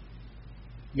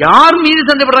யார் மீது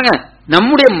சந்தேகப்படுறாங்க?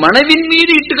 நம்முடைய மனைவின்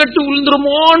மீது இட்டுக்கட்டு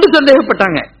விழுந்துருமோன்னு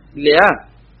சந்தேகப்பட்டாங்க இல்லையா?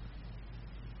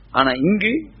 ஆனா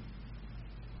இங்கு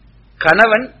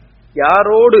கணவன்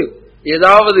யாரோடு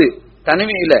ஏதாவது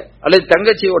தனிமையில அல்லது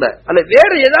தங்கச்சியோட அல்லது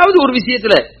வேற ஏதாவது ஒரு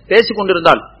விஷயத்துல பேசிக்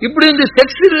கொண்டிருந்தால் இப்படி இந்த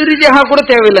செக்ஸ் ரீதியாக கூட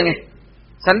தேவையில்லைங்க.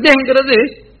 சந்தேகங்கிறது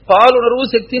பாலுணர்வு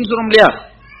சக்தின்னு சொல்றோம் இல்லையா?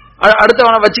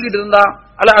 அடுத்தவனை வச்சுக்கிட்டு இருந்தா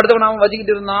அல்ல அடுத்தவன் அவன்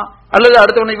வச்சுக்கிட்டு இருந்தான் அல்லது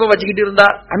அடுத்தவனை இப்ப வச்சுக்கிட்டு இருந்தா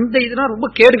அந்த இதெல்லாம் ரொம்ப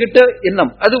கேடுகெட்ட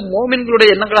எண்ணம். அது மோமின்களுடைய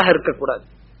எண்ணங்களாக இருக்கக்கூடாது.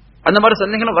 அந்த மாதிரி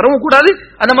சந்தேகங்கள் வரவும் கூடாது,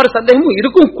 அந்த மாதிரி சந்தேகமும்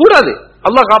இருக்கும் கூடாது.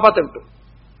 அல்லாஹ் காப்பாற்ற விட்டோம்.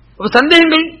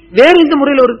 சந்தேகங்கள் வேற இந்த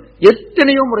முறையில் வரும்,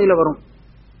 எத்தனையோ முறையில வரும்.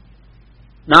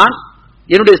 நான்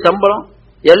என்னுடைய சம்பளம்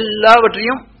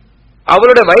எல்லாவற்றையும்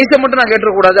அவருடைய வயசை மட்டும் நான்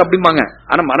கேட்டக்கூடாது அப்படிம்பாங்க.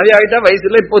 ஆனா மனைவி ஆகிட்டா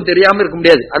வயசுல இப்போ தெரியாம இருக்க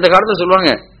முடியாது. அந்த காலத்துல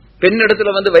சொல்லுவாங்க, பெண்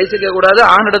இடத்துல வந்து வயசு கேட்க கூடாது,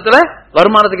 ஆண் இடத்துல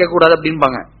வருமானத்தை கேட்க கூடாது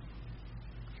அப்படிம்பாங்க.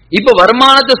 இப்ப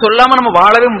வருமானத்தை சொல்லாம நம்ம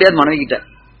வாழவே முடியாது மனைவி கிட்ட.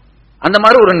 அந்த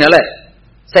மாதிரி ஒரு நிலை.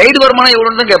 சைடு வருமானம்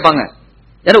எவ்வளவுன்னு தான் கேட்பாங்க.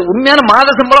 ஏன்னா உண்மையான மாத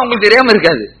சம்பளம் உங்களுக்கு தெரியாம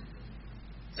இருக்காது.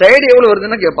 சைடு எவ்வளவு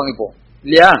வருதுன்னு கேட்பாங்க இப்போ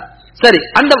இல்லையா? சரி,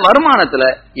 அந்த வருமானத்துல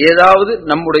ஏதாவது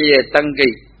நம்முடைய தங்கை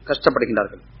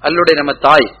கஷ்டப்படுகின்றார்கள் அல்லது நம்ம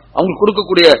தாய் அவங்களுக்கு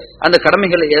கொடுக்கக்கூடிய அந்த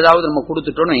கடமைகளை ஏதாவது நம்ம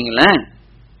கொடுத்துட்டோம்னு வைங்களேன்,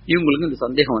 இவங்களுக்கு இந்த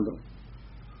சந்தேகம் வந்துடும்.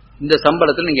 இந்த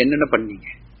சம்பளத்தில் நீங்க என்னென்ன பண்ணீங்க?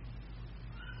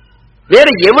 வேற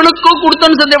எவனுக்கோ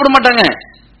கொடுத்தோன்னு சந்தேகப்பட மாட்டாங்க.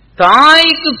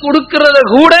 தாய்க்கு கொடுக்கிறத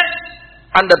கூட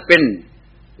அந்த பெண்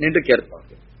நின்று கேட்பாங்க.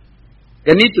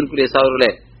 கண்ணியத்திற்குரிய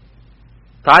சகோதரர்களே,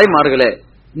 தாய்மார்களே,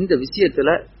 இந்த விஷயத்துல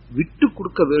விட்டு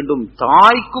கொடுக்க வேண்டும்.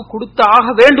 தாய்க்கு கொடுத்தாக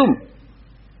வேண்டும்.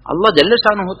 அல்லாஹ் ஜல்ல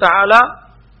ஷானஹு தஆலா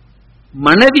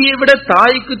மனைவியை விட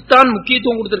தாய்க்குத்தான்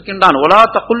முக்கியத்துவம் கொடுத்திருக்கின்றான். வலா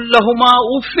தகுல் லஹுமா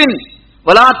உஃபின்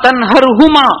வலா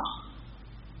தன்ஹர்ஹுமா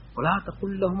வலா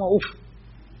தகுல் லஹுமா உஃப்.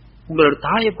 உங்களோட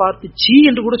தாயை பார்த்து சீ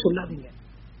என்று கூட சொல்லாதீங்க.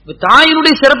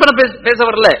 தாயினுடைய சிறப்பை பேச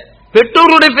வரல,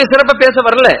 பெற்றோர்களுடைய சிறப்பை பேச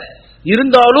வரல.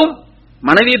 இருந்தாலும்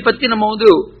மனைவியை பத்தி நம்ம வந்து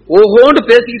ஓஹோன்னு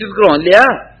பேசிக்கிட்டு இருக்கிறோம் இல்லையா?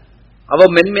 அவ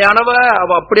மென்மையானவ,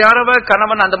 அவ அப்படியானவ,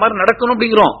 கணவன் அந்த மாதிரி நடக்கணும்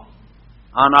அப்படிங்கிறோம்.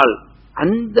 ஆனால்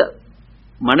அந்த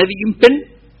மனைவியும் பெண்,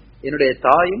 என்னுடைய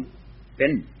தாயும்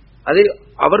பெண், அதை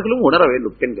அவர்களும் உணர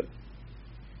வேண்டும். பெண்கள்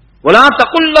வலா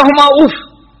தகுல் லஹுமா உஃப்,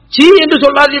 சீ என்று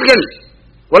சொல்லாதீர்கள்.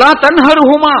 வலா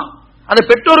தன்ஹர்ஹுமா, அந்த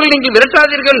பெற்றோர்கள் நீங்கள்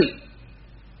விரட்டாதீர்கள்.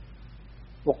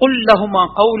 வகுல் லஹுமா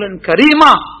கௌலன்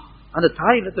கரீமா, அந்த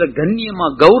தாயிடத்துல கண்ணியமா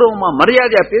கௌரவமா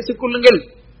மரியாதையா பேசிக்கொள்ளுங்கள்.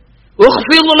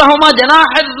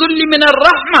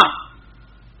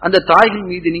 அந்த தாயின்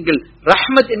மீது நீங்கள்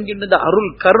ரஹ்மத் என்கின்ற அருள்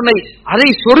கருணை அதை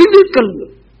சொரிந்துக்கள்.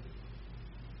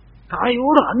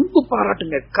 தாயோடு அன்பு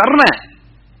பாராட்டுங்க, கருணை.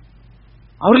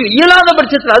 அவர்கள் இயலாத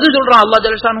பட்சத்தில் அது சொல்றான் அல்லாஹ்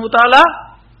ஜல்ல ஷானஹு தஆலா,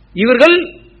 இவர்கள்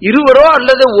இருவரோ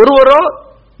அல்லது ஒருவரோ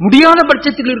முடியாத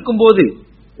பட்சத்தில் இருக்கும் போது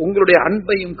உங்களுடைய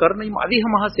அன்பையும் கருணையும்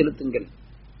அதிகமாக செலுத்துங்கள்.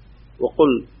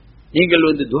 வகுல், நீங்கள்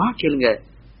வந்து துஆ கேளுங்க.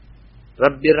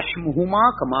 ரப்பி ரஹ்முஹுமா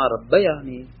கமா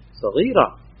ரப்பயானி ஸகீரா.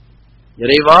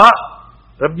 இறைவா,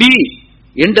 ரப்பி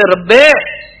என்ற ரப்பே,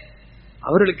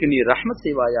 அவர்களுக்கு நீ ரஹ்மத்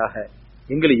செய்வாயாக.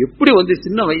 எங்களை எப்படி வந்து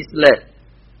சின்ன வயசுல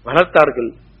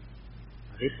வளர்த்தார்கள்,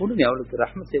 அதே போல நீ அவளுக்கு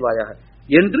ரஹ்மத் செய்வாயாக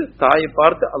என்று தாயை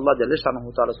பார்த்து அல்லாஹ் ஜல்ல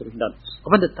ஷானஹு தஆலா சொல்கிறான்.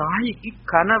 அப்ப அந்த தாய்க்கு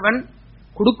கணவன்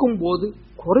கொடுக்கும் போது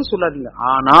குறை சொல்லாதீங்க.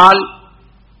 ஆனால்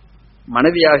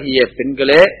மனைவியாகிய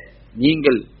பெண்களே,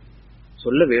 நீங்கள்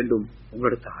சொல்ல வேண்டும்,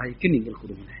 உங்களுடைய தாய்க்கு நீங்கள்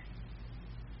கொடுங்க.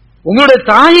 உங்களுடைய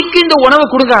தாய்க்கு இந்த உணவை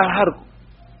கொடுங்க, அழகா இருக்கும்.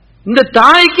 இந்த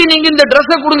தாய்க்கு நீங்க இந்த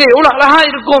டிரெஸ் கொடுங்க, எவ்வளவு அழகா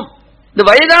இருக்கும். இந்த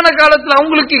வயதான காலத்துல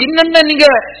அவங்களுக்கு என்னென்ன நீங்க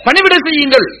பணிவிடை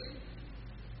செய்யுங்கள்,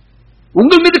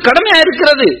 உங்கள் மீது கடமையா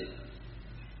இருக்கிறது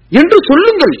என்று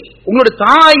சொல்லுங்கள். உங்களுடைய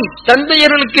தாய்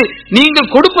தந்தையர்களுக்கு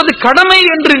நீங்கள் கொடுப்பது கடமை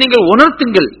என்று நீங்கள்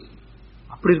உணர்த்துங்கள்.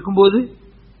 அப்படி இருக்கும்போது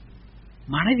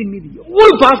மனைவி மீது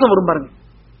எவ்வளவு பாசம் வரும் பாருங்க,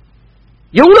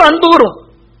 எவ்வளவு அன்பு வரும்.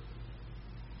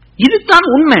 இதுதான்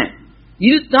உண்மை.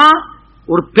 இதுதான்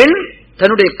ஒரு பெண்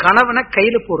தன்னுடைய கணவனை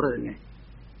கையில போடுறதுங்க.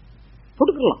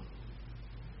 போட்டுக்கலாம்.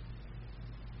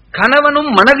 கணவனும்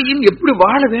மனைவியும் எப்படி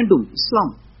வாழ வேண்டும்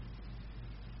இஸ்லாம்.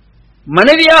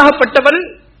 மனைவியாகப்பட்டவள்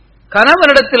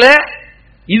கணவனிடத்துல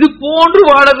இது போன்று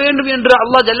வாழ வேண்டும் என்று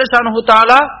அல்லாஹ் ஜல்ல ஷானஹு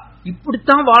தஆலா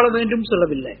இப்படித்தான் வாழ வேண்டும்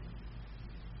சொல்லவில்லை.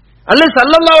 அல்லது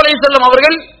ஸல்லல்லாஹு அலைஹி வஸல்லம்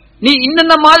அவர்கள் நீ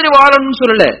இன்னென்ன மாதிரி வாழணும்னு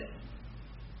சொல்லல,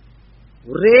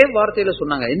 ஒரே வார்த்தையில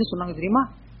சொன்னாங்க. என்ன சொன்னாங்க தெரியுமா?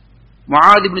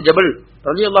 முஆத் இப்னு ஜபல்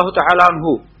ரலியல்லாஹு தஆலா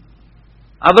அன்ஹு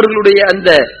அவர்களுடைய அந்த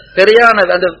சரியான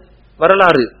அந்த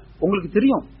வரலாறு உங்களுக்கு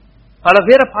தெரியும். பல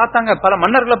பேரை பார்த்தாங்க, பல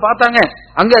மன்னர்களை பார்த்தாங்க.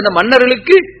 அங்க அந்த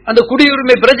மன்னர்களுக்கு அந்த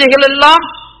குடியுரிமை பிரஜைகள் எல்லாம்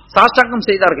சாஷ்டாங்கம்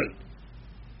செய்தார்கள்.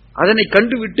 அதனை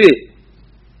கண்டுவிட்டு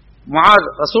முஆத்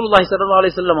ரசூலுல்லாஹி ஸல்லல்லாஹு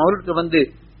அலைஹி வஸல்லம் அவர்களுக்கு வந்து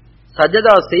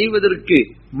சஜதா செய்வதற்கு,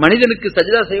 மனிதனுக்கு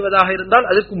சஜதா செய்வதாக இருந்தால்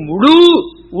அதுக்கு முழு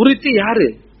உரித்து யாரு?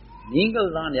 நீங்கள்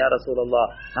தான் யா ரசூலல்லாஹ்,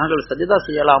 நாங்கள் சஜதா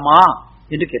செய்யலாமா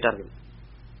என்று கேட்டார்கள்.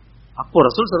 அப்போ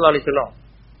ரசூல் ஸல்லல்லாஹு அலைஹி வஸல்லம்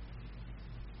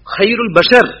கைருல்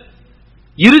பஷர்,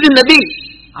 இறுதி நபி,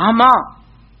 ஆமா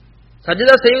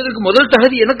சஜதா செய்வதற்கு முதல்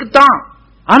தகுதி எனக்குத்தான்,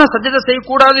 ஆனா சஜதா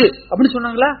செய்யக்கூடாது அப்படின்னு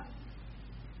சொன்னாங்களா?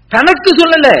 தனக்கு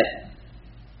சொல்லல,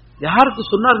 யாருக்கு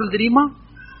சொன்னார்கள் தெரியுமா?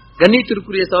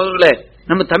 கண்ணியத்திற்குரிய சகோதரர்களே,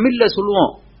 நம்ம தமிழ்ல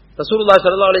சொல்லுவோம், ரசூலுல்லாஹி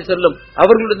ஸல்லல்லாஹு அலைஹி வஸல்லம்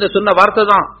அவர்களுடைய சொன்ன வார்த்தை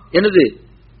தான் என்னது?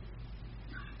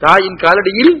 தாயின்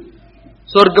காலடியில்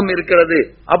சொர்க்கம் இருக்கிறது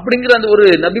அப்படிங்கிற அந்த ஒரு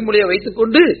நபிமொழியை வைத்துக்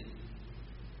கொண்டு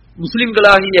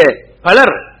முஸ்லிம்களாகிய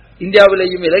பலர்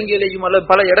இந்தியாவிலேயும் இலங்கையிலேயும் அல்லது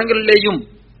பல இடங்களிலேயும்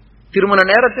திருமண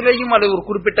நேரத்திலேயும் அல்லது ஒரு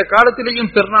குறிப்பிட்ட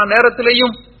காலத்திலேயும் பெருநாள்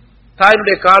நேரத்திலேயும்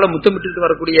தாயினுடைய காலம் முத்தமிட்டு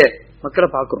வரக்கூடிய மக்களை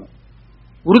பார்க்கிறோம்.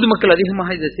 உருது மக்கள்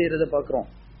அதிகமாக இதை செய்யறத பார்க்கிறோம்.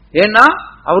 ஏன்னா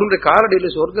அவர்களுடைய காலடியில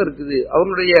சொர்க்கம் இருக்குது,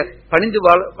 அவர்களுடைய பணிந்து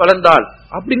வளர்ந்தால்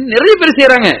அப்படின்னு நிறைய பேர்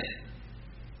செய்யறாங்க.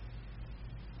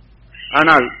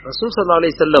 ஆனால் ரசூல் ஸல்லல்லாஹு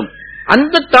அலைஹி வஸல்லம்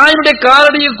அந்த தாயினுடைய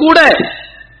காலடியை கூட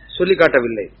சொல்லி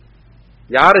காட்டவில்லை.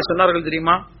 யாரை சொன்னார்கள்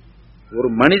தெரியுமா? ஒரு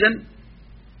மனிதன்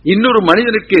இன்னொரு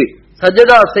மனிதனுக்கு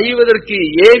சஜதா செய்வதற்கு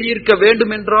ஏவி இருக்க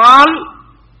வேண்டும் என்றால்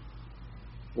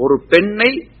ஒரு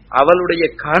பெண்ணை அவளுடைய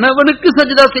கணவனுக்கு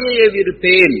சஜதா செய்ய ஏவி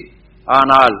இருப்பேன்.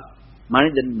 ஆனால்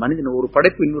மனிதன் ஒரு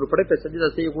படைப்பு இன்னொரு படைப்பை சஜதா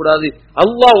செய்யக்கூடாது,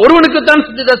 அல்லாஹ் ஒருவனுக்குத்தான்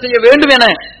சஜதா செய்ய வேண்டும் என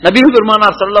நபிகள்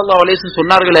பெருமானார் ஸல்லல்லாஹு அலைஹி வஸல்லம்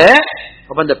சொன்னார்களே.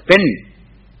 அப்ப அந்த பெண்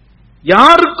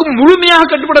யாருக்கும் முழுமையாக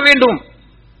கட்டுப்பட வேண்டும்?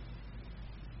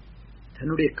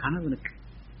 தன்னுடைய கணவனுக்கு.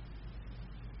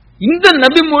 இந்த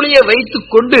நபி மொழியை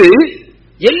வைத்துக் கொண்டு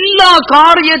எல்லா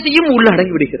காரியத்தையும்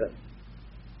உள்ளடங்கி விடுகிறார்.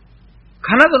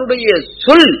 கணவனுடைய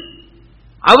சொல்,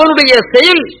 அவனுடைய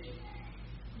செயல்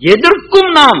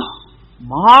எதற்கும் நாம்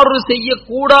மாறு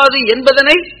செய்யக்கூடாது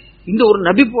என்பதனை இந்த ஒரு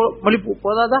நபி மொழி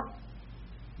போதாதா?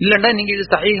 இல்லண்டா நீங்க இது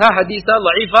சஹீஹா ஹதீஸா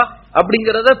லைஃபா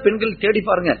அப்படிங்கறத பெண்கள் தேடி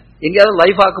பாருங்க, எங்கேயாவது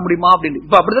லைஃப் ஆக்க முடியுமா அப்படின்னு.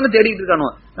 இப்ப அப்படித்தானே தேடிட்டு இருக்கானோ.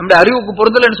 நம்முடைய அறிவுக்கு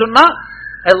பொருந்தலன்னு சொன்னா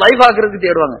லைஃப் ஆக்குறதுக்கு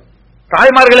தேடுவாங்க.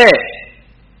 தாய்மார்களே,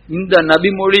 இந்த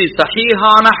நபிமொழி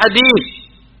சஹீஹான ஹதீஸ்.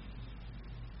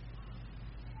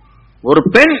 ஒரு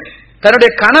பெண் தன்னுடைய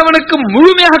கணவனுக்கு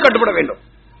முழுமையாக கட்டுப்பட வேண்டும்,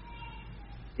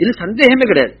 இது சந்தேகமே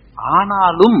கிடையாது.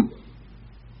 ஆனாலும்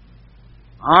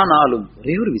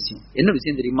ஒரே ஒரு விஷயம், என்ன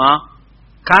விஷயம் தெரியுமா?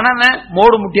 கணவன்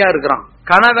மோடு முட்டியா இருக்கிறான்,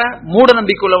 கணவன் மூட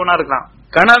நம்பிக்கை உள்ளவனா இருக்கிறான்,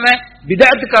 கணவன்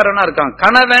விதாத்துக்காரனா இருக்கான்,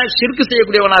 கணவன் ஷிர்க்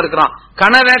செய்யக்கூடியவனா இருக்கிறான்,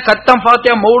 கணவன் கத்தம்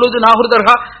ஃபாத்தியா மௌலுது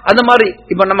நாகூர்தர்ஹா அந்த மாதிரி.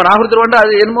 இப்ப நம்ம நாகூர்தர் வந்து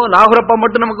அது என்னமோ நாகூரப்பா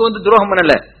மட்டும் நமக்கு வந்து துரோகம்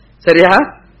பண்ணல, சரியா?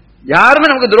 யாருமே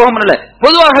நமக்கு துரோகம் பண்ணல.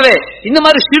 பொதுவாகவே இந்த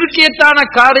மாதிரி ஷிர்கியத்தான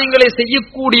காரியங்களை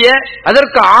செய்யக்கூடிய,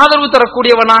 அதற்கு ஆதரவு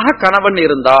தரக்கூடியவனாக கணவன்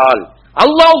இருந்தால்,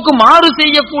 அல்லாஹ்வுக்கு மாறு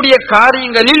செய்யக்கூடிய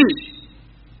காரியங்களில்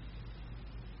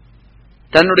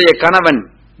தன்னுடைய கணவன்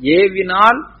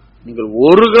ஏவினால் நீங்கள்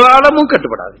ஒரு காலமும்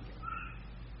கட்டுப்படாதீங்க.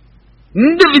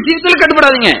 இந்த விஷயத்தில்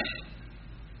கட்டுப்படாதீங்க,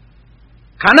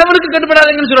 கணவனுக்கு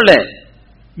கட்டுப்படாதீங்கன்னு சொல்லல.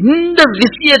 இந்த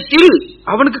விஷயத்தில்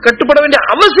அவனுக்கு கட்டுப்பட வேண்டிய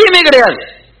அவசியமே கிடையாது.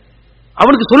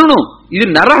 அவனுக்கு சொல்லணும், இது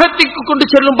நரகத்திற்கு கொண்டு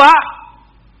செல்லும்பா,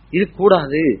 இது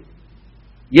கூடாது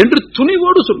என்று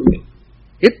துணிவோடு சொல்லுங்க.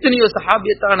 எத்தனையோ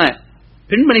சஹாபியத்தான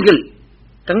பெண்மணிகள்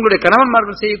தங்களுடைய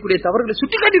கணவன்மார்கள் செய்யக்கூடிய தவறுகளை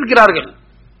சுட்டிக்காட்டியிருக்கிறார்கள்,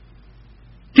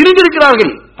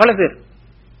 திருந்திருக்கிறார்கள் பல பேர்.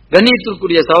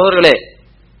 கண்ணியத்திற்குரிய சகோதரர்களே,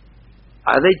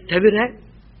 அதை தவிர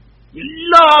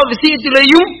எல்லா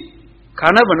விஷயத்திலேயும்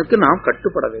கணவனுக்கு நாம்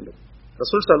கட்டுப்பட வேண்டும்.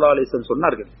 ரசூல் ஸல்லல்லாஹு அலைஹி வஸல்லம்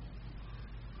சொன்னார்கள்,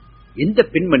 எந்த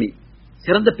பெண்மணி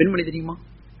சிறந்த பெண்மணி தெரியுமா?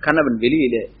 கணவன்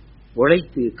வெளியில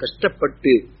உழைத்து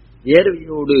கஷ்டப்பட்டு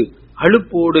வேர்வையோடு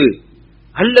அலுப்போடு,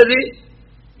 அல்லது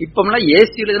இப்பெல்லாம்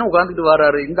ஏசியில தானே உட்கார்ந்துட்டு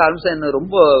வராரு, இந்த அம்சம் என்ன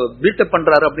ரொம்ப பில்டப்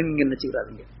பண்றாரு அப்படின்னு நீங்க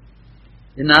நினைச்சுக்கிறாருங்க.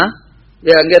 என்ன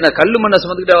அங்க என்ன கல்லு மண்ணை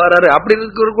சுமந்துக்கிட்ட வராரு அப்படி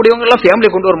இருக்கக்கூடியவங்க எல்லாம் ஃபேமிலியை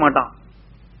கொண்டு வர மாட்டான்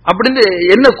அப்படின்னு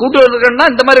என்ன கூட்டு வருதுன்னா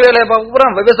இந்த மாதிரி வேலையை பார்க்க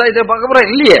போறான், விவசாயத்தை பார்க்க போறான்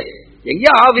இல்லையே.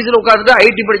 எங்கேயோ ஆபீஸ்ல உட்கார்ந்துட்டு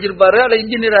ஐடி படிச்சிருப்பாரு அல்ல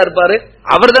இன்ஜினியரா இருப்பாரு,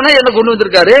 அவர் தானே என்ன கொண்டு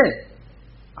வந்திருக்காரு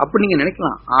அப்படி நீங்க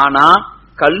நினைக்கலாம். ஆனா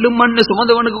கல்லு மண்ணு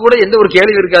சுமந்தவனுக்கு கூட எந்த ஒரு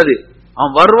கேள்வி இருக்காது.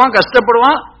 அவன் வருவான்,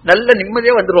 கஷ்டப்படுவான், நல்ல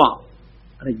நிம்மதியா வந்துருவான்.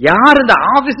 யார் இந்த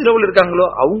ஆபீஸ் லெவல் இருக்காங்களோ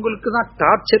அவங்களுக்கு தான்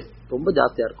டார்ச்சர் ரொம்ப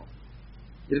ஜாஸ்தியா இருக்கும்.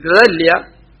 இருக்கிறதா இல்லையா?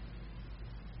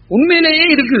 உண்மையிலேயே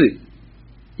இருக்குது.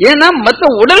 ஏன்னா மற்ற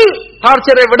உடல்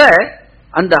டார்ச்சரை விட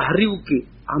அந்த அறிவுக்கு,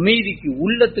 அமைதிக்கு,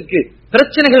 உள்ளத்துக்கு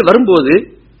பிரச்சனைகள் வரும்போது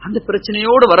அந்த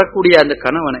பிரச்சனையோடு வரக்கூடிய அந்த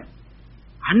கணவனை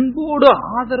அன்போடு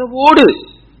ஆதரவோடு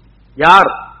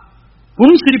யார்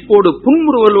புன்சிரிப்போடு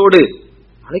புன்முறுவலோடு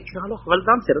அழைக்கிறாளோ அவள்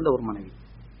தான் சிறந்த ஒரு மனைவி.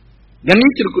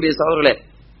 கண்ணியத்திற்குரிய சகோதரர்களே,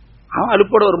 அவன்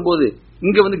அலுப்போட வரும்போது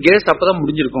இங்க வந்து கேஸ் அப்பதான்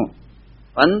முடிஞ்சிருக்கும்,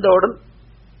 வந்தவுடன்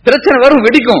பிரச்சனை வரும்,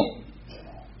 வெடிக்கும்.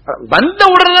 வந்த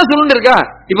உடனே தான் சொல்லிட்டு இருக்கா.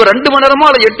 இப்ப 2 மணி நேரமோ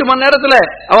அல்ல 8 மணி நேரத்துல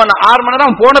அவன் 6 மணி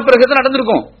நேரம் போன பிறகுதான்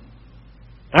நடந்திருக்கும்.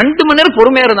 2 மணி நேரம்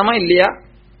பொறுமையா இருந்தமா இல்லையா?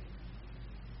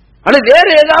 அல்லது வேற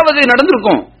ஏதாவது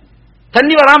நடந்திருக்கும்,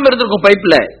 தண்ணி வராம இருந்திருக்கும்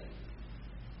பைப்ல.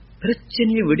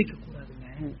 பிரச்சனையை வெடிக்க கூடாதுங்க.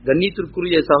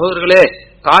 கண்ணியத்திற்குரிய சகோதரர்களே,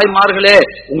 தாய்மார்களே,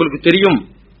 உங்களுக்கு தெரியும்,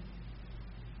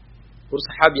 ஒரு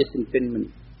சஹாபியத்தின் பெண்மணி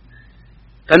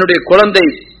தன்னுடைய குழந்தை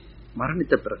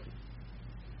மரணித்த பிறகு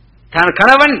தன்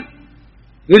கணவன்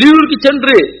வெளியூருக்கு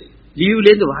சென்று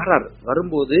லீவ்லேருந்து வரார்.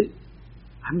 வரும்போது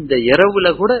அந்த இரவுல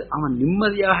கூட அவன்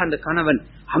நிம்மதியாக, அந்த கணவன்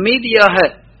அமைதியாக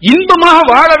இன்பமாக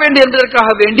வாழ வேண்டும் என்பதற்காக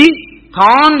வேண்டி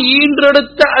தான்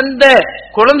ஈன்றெடுத்த அந்த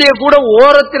குழந்தையை கூட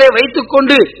ஓரத்திலே வைத்துக்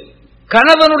கொண்டு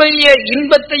கணவனுடைய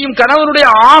இன்பத்தையும் கணவனுடைய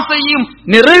ஆசையும்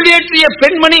நிறைவேற்றிய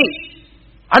பெண்மணி.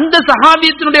 அந்த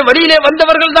சஹாபியத்தினுடைய வழியிலே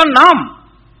வந்தவர்கள் தான் நாம்.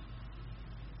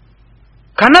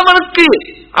 கணவனுக்கு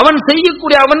அவன்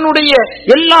செய்யக்கூடிய அவனுடைய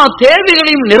எல்லா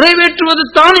தேவைகளையும் நிறைவேற்றுவது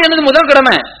தான் எனது முதல்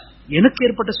கடமை. எனக்கு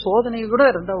ஏற்பட்ட சோதனையை கூட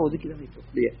இரண்டாவது ஒதுக்கிதான்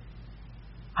வைக்கக்கூடிய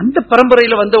அந்த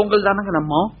பரம்பரையில வந்தவங்கள் தானங்க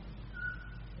நம்ம.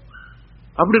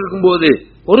 அப்படி இருக்கும்போது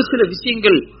ஒரு சில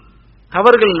விஷயங்கள்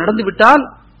தவறுகள் நடந்து விட்டால்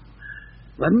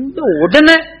வந்த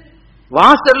உடனே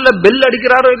வாசல்ல பெல்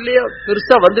அடிக்கிறாரோ இல்லையோ,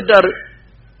 பெருசா வந்துட்டாரு,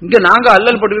 இங்க நாங்க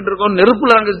அல்லல் பட்டுக்கிட்டு இருக்கோம்,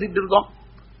 நெருப்புல நாங்க சுத்திட்டு இருக்கோம்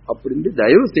அப்படின்னு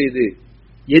தயவு செய்து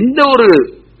எந்த ஒரு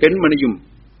பெண்மணியும்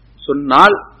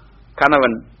சொன்னால்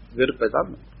கணவன் வெறுப்பதான்.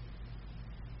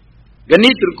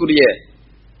 கண்ணியத்திற்குரிய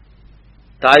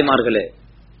தாய்மார்களே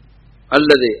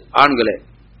அல்லது ஆண்களே,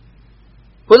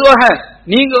 பொதுவாக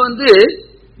நீங்க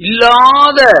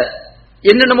இல்லாத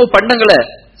என்னென்னமோ பண்டங்களை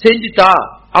செஞ்சுட்டா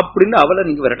அப்படின்னு அவளை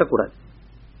நீங்க விரட்டக்கூடாது.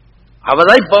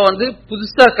 அவதான் இப்ப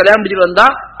புதுசா கல்யாணம் முடிச்சு வந்தா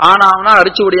ஆனா அவனா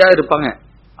அடிச்சுடியா இருப்பாங்க.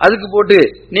 அதுக்கு போட்டு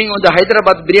நீங்க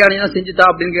ஹைதராபாத் பிரியாணி தான் செஞ்சுட்டா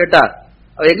அப்படின்னு கேட்டா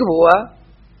அவ எங்க போவா?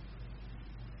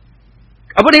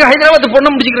 அப்ப நீங்க ஹைதராபாத்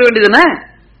பொண்ணை முடிச்சுக்க வேண்டியதுன்னு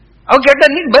அவ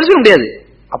கேட்டா நீங்க பதில் சொல்ல முடியாது.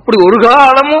 அப்படி ஒரு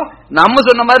காலமும் நம்ம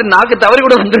சொன்ன மாதிரி நாக்கு தவறி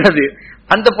கூட வந்துடாது,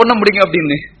 அந்த பொண்ணை முடிங்க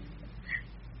அப்படின்னு.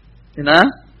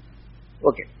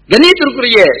 ஓகே,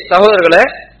 கண்ணியத்திற்குரிய சகோதரர்களை,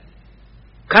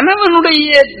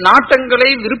 கணவனுடைய நாட்டங்களை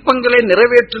விருப்பங்களை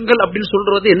நிறைவேற்றுங்கள் அப்படின்னு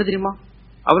சொல்றது என்ன தெரியுமா?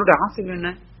 அவனுடைய ஆசைகள்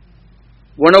என்ன?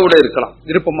 உணவுல இருக்கலாம்,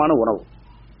 விருப்பமான உணவு.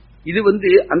 இது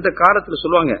அந்த காலத்துல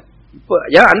சொல்லுவாங்க. இப்போ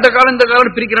அந்த காலம் இந்த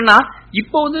காலம் பிரிக்கிறேன்னா,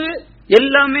 இப்போ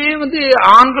எல்லாமே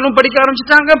ஆண்களும் படிக்க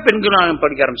ஆரம்பிச்சுட்டாங்க, பெண்களும்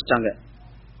படிக்க ஆரம்பிச்சுட்டாங்க.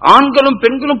 ஆண்களும்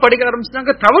பெண்களும் படிக்க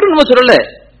ஆரம்பிச்சுட்டாங்க, தவறு நம்ம சொல்லல,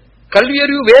 கல்வி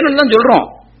அறிவு வேணும்னு தான் சொல்றோம்.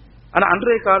 ஆனா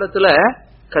அன்றைய காலத்துல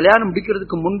கல்யாணம்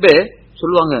முடிக்கிறதுக்கு முன்பே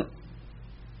சொல்லுவாங்க,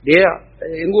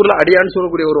 எங்க ஊர்ல அடியான்னு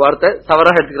சொல்லக்கூடிய ஒரு வார்த்தை,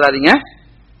 தவறாக எடுத்துக்கிறாதீங்க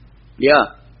இல்லையா,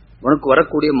 உனக்கு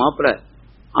வரக்கூடிய மாப்பிள்ளை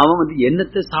அவன்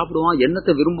என்னத்தை சாப்பிடுவான்,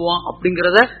 என்னத்தை விரும்புவான்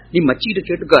அப்படிங்கறத நீ மச்சிக்கிட்டு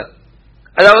கேட்டுக்க.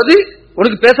 அதாவது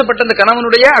உனக்கு பேசப்பட்ட அந்த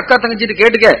கணவனுடைய அக்கா தங்கச்சிட்டு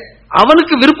கேட்டுக்க,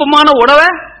 அவனுக்கு விருப்பமான உணவை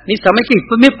நீ சமைக்க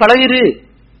இப்பவுமே பழகிரு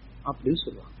அப்படின்னு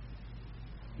சொல்லுவாங்க.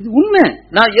 இது உண்மை.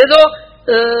 நான் ஏதோ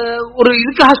ஒரு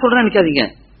இதுக்காக சொல்றேன் நினைக்காதீங்க.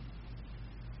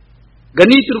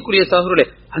 கண்ணியத்திற்குரிய சகோதரர்களே,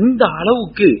 அந்த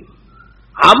அளவுக்கு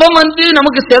அவன்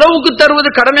நமக்கு செலவுக்கு தருவது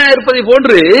கடமையா இருப்பதை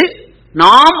போன்று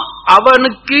நாம்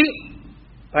அவனுக்கு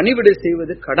பணிவிடை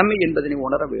செய்வது கடமை என்பதனை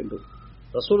உணர வேண்டும்.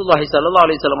 ரசூலுல்லாஹி ஸல்லல்லாஹு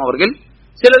அலைஹி வஸல்லம் அவர்கள்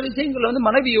சில விஷயங்கள்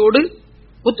மனைவியோடு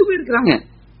ஒத்து போயிருக்கிறாங்க.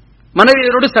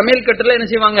 மனைவியோடு சமையல் கட்டுல என்ன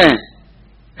செய்வாங்க?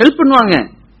 ஹெல்ப் பண்ணுவாங்க.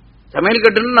 சமையல்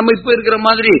கட்டுன்னு நம்ம இப்ப இருக்கிற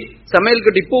மாதிரி சமையல்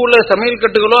கட்டு, இப்போ உள்ள சமையல்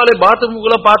கட்டுகளோ அல்லது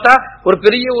பாத்ரூம்களோ பார்த்தா ஒரு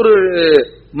பெரிய ஒரு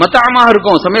மத்தாமாக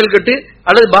இருக்கும் சமையல் கட்டு,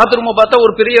 அல்லது பாத்ரூமை பார்த்தா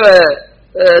ஒரு பெரிய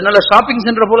நல்ல ஷாப்பிங்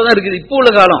சென்டர் போலதான் இருக்குது இப்போ உள்ள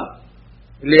காலம்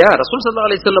இல்லையா? ரசூல் ஸல்லல்லாஹு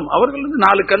அலைஹி வஸல்லம் அவர்கள்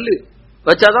 4 கல்லு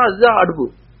வச்சாதான் அதுதான் அடுப்பு.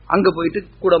 அங்க போயிட்டு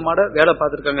கூட மாட வேலை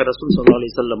பார்த்திருக்காங்க ரசூல் ஸல்லல்லாஹு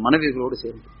அலைஹி வஸல்லம் மனைவிகளோடு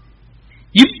சேர்ந்து.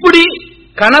 இப்படி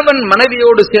கணவன்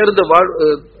மனைவியோடு சேர்ந்து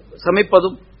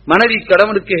சமைப்பதும் மனைவி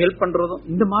கணவனுக்கு ஹெல்ப் பண்றதும்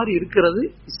இந்த மாதிரி இருக்கிறது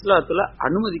இஸ்லாத்துல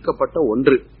அனுமதிக்கப்பட்ட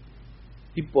ஒன்று.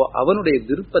 இப்போ அவனுடைய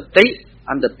விருப்பத்தை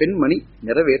அந்த பெண்மணி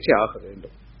நிறைவேற்றி ஆக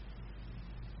வேண்டும்.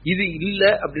 இது இல்ல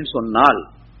அப்படின்னு சொன்னால்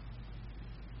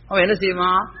அவன் என்ன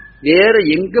செய்வான்? வேற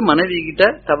எங்க மனைவி கிட்ட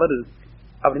தவறு இருக்கு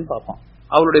அப்படின்னு பார்ப்பான்,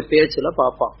 அவளுடைய பேச்சுல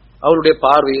பார்ப்பான், அவளுடைய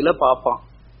பார்வையில பார்ப்பான்,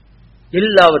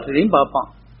 எல்லாவற்றையும் பார்ப்பான்.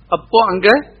 அப்போ அங்க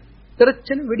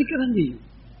பிரச்சனை வெடிக்கதான் செய்யும்.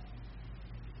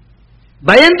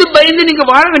 பயந்து பயந்து நீங்க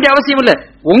வாழ வேண்டிய அவசியம் இல்ல.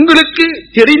 உங்களுக்கு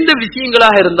தெரிந்த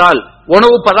விஷயங்களாக இருந்தால்,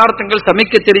 உணவு பதார்த்தங்கள்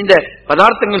சமைக்க தெரிந்த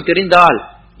பதார்த்தங்கள் தெரிந்தால்,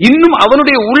 இன்னும்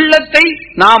அவனுடைய உள்ளத்தை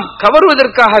நாம்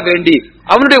கவருவதற்காக வேண்டி,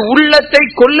 அவனுடைய உள்ளத்தை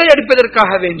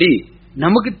கொள்ளையடிப்பதற்காக வேண்டி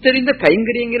நமக்கு தெரிந்த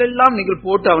கைங்கரியங்கள் எல்லாம் நீங்கள்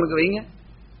போட்டு அவனுக்கு வைங்க.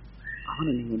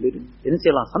 அவனை நீங்க என்ன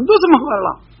செய்யலாம்? சந்தோஷமாக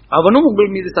வாழலாம். அவனும் உங்கள்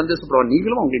மீது சந்தோஷப்படுவான்,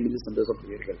 நீங்களும் உங்கள் மீது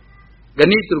சந்தோஷப்படுவீர்கள்.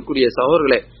 கண்ணியத்திற்குரிய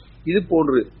சகோதரர்களே, இது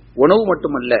போன்று உணவு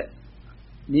மட்டுமல்ல,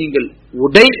 நீங்கள்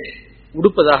உடை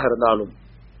உடுப்பதாக இருந்தாலும்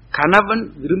கணவன்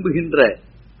விரும்புகின்ற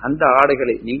அந்த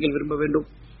ஆடைகளை நீங்கள் விரும்ப வேண்டும்,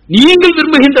 நீங்கள்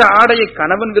விரும்புகின்ற ஆடையை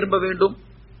கணவன் விரும்ப வேண்டும்.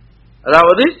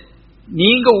 அதாவது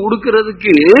நீங்க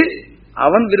உடுக்கிறதுக்கு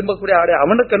அவன் விரும்பக்கூடிய ஆடை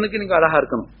அவன கண்ணுக்கு நீங்க அழகா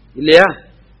இருக்கணும் இல்லையா?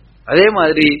 அதே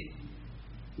மாதிரி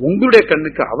உங்களுடைய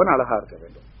கண்ணுக்கு அவன் அழகா இருக்க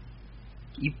வேண்டும்.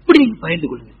 இப்படி நீங்க பயந்து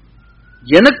கொள்ளுங்க.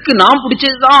 எனக்கு நான்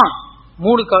பிடிச்சதுதான்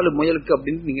 3 காலு முயலுக்கு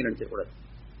அப்படின்னு நீங்க நினைச்ச கூடாது.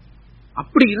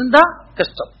 அப்படி இருந்தா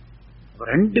கஷ்டம்.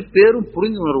 2 பேரும்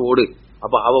புரிந்துணர்வோடு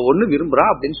அப்ப அவ ஒண்ணு விரும்புறா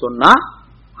அப்படின்னு சொன்னா,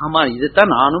 ஆமா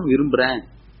இதைத்தான் நானும் விரும்புறேன்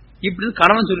இப்படின்னு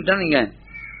கணவன் சொல்லிட்டான், நீங்க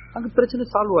அங்க பிரச்சனை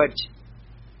சால்வ் ஆயிடுச்சு.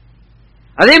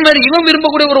 அதே மாதிரி இவன்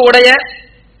விரும்பக்கூடிய ஒரு உடைய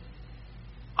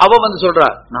அவ வந்து சொல்றா,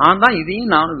 நான் தான்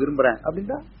இதையும் நானும் விரும்புறேன்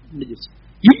அப்படின்னா முடிஞ்சிருச்சு.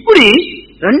 இப்படி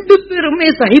 2 பேருமே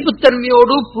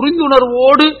சகிப்புத்தன்மையோடு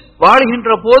புரிந்துணர்வோடு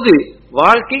வாழ்கின்ற போது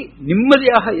வாழ்க்கை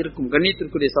நிம்மதியாக இருக்கும்.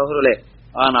 கண்ணியத்திற்குரிய சகோதரர்களே,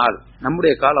 ஆனால்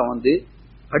நம்முடைய காலம் வந்து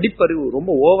படிப்பறிவு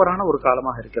ரொம்ப ஓவரான ஒரு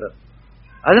காலமாக இருக்கிறது.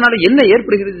 அதனால என்ன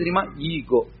ஏற்படுகிறது தெரியுமா?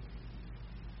 ஈகோ.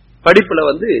 படிப்புல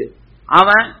வந்து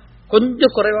அவன்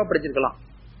கொஞ்சம் குறைவா படிச்சிருக்கலாம்,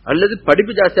 அல்லது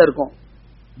படிப்பு ஜாஸ்தியா இருக்கும்.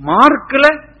 மார்க்ல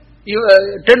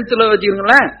 10th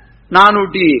வச்சுக்கோங்களேன்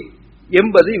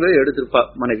 480 இவன் எடுத்திருப்பா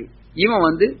மனைவி, இவன்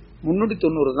வந்து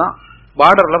 390 தான்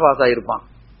பார்டர்ல பாஸ் ஆகிருப்பான்.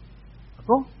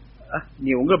 அப்போ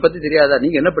நீ உங்களை பத்தி தெரியாதா,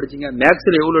 நீங்க என்ன படிச்சீங்க,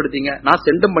 மேக்ஸ்ல எவ்வளவு எடுத்தீங்க, நான்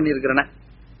செண்டம் பண்ணிருக்கிறேன்.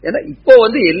 ஏன்னா இப்போ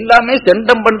வந்து எல்லாமே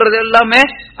செண்டம் பண்றது எல்லாமே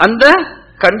அந்த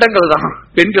கண்டங்கள் தான்,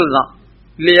 பெண்கள் தான்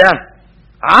இல்லையா?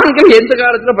 ஆண்கள் எந்த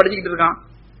காலத்துல படிச்சுக்கிட்டு இருக்கான்?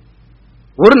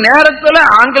 ஒரு நேரத்துல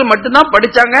ஆண்கள் மட்டும்தான்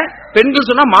படிச்சாங்க, பெண்கள்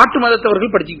சொன்னா மாற்று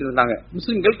மதத்தவர்கள் படிச்சுக்கிட்டு இருந்தாங்க,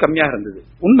 முஸ்லிம்கள் கம்மியா இருந்தது.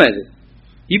 உண்மை இது.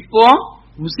 இப்போ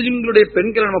முஸ்லிம்களுடைய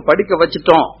பெண்களை நம்ம படிக்க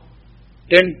வச்சுட்டோம்,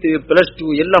 10th +2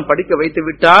 எல்லாம் படிக்க வைத்து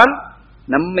விட்டால்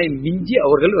நம்மை மிஞ்சி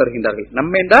அவர்கள் வருகின்றார்கள்.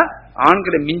 நம்ம என்றா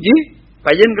ஆண்களை மிஞ்சி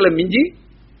பையன்களை மிஞ்சி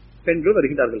பெண்கள்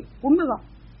வருகின்றார்கள். உண்மைதான்.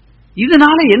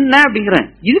 இதனால என்ன அப்படிங்கிறேன்,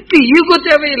 இதுக்கு ஈகோ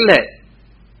தேவையில்லை.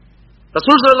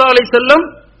 ரசூல் ஸல்லல்லாஹு அலைஹி வஸல்லம்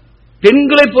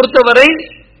பெண்களை பொறுத்தவரை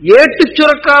ஏட்டு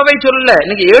சுரக்காவை சொல்லல.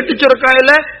 நீங்க ஏட்டு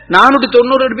சுரக்காயில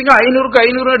 490 எடுப்பீங்க, 500க்கு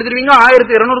 500 எடுத்துருவீங்க,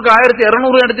 1200க்கு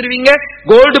 1200 எடுத்துருவீங்க,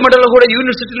 கோல்டு மெடல் கூட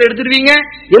யூனிவர்சிட்டியில எடுத்துருவீங்க,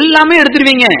 எல்லாமே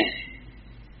எடுத்துருவீங்க.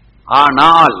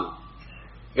 ஆனால்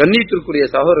கண்ணியத்திற்குரிய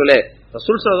சகோதரர்களே,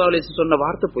 ரசூல் ஸல்லல்லாஹு அலைஹி வஸல்லம் சொன்ன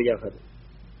வார்த்தை பொய்யாகாது.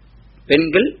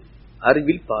 பெண்கள்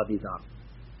அறிவில் பாதிதான்,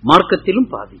 மார்க்கத்திலும்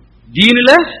பாதி,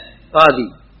 தீனில பாதி,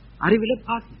 அறிவில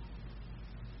பாதி.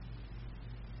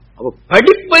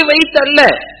 படிப்பை வைத்து அல்ல,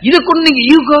 இதை கொண்டு நீங்க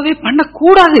ஈகோவே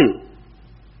பண்ணக்கூடாது.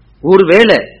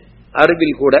 ஒருவேளை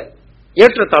அறிவில் கூட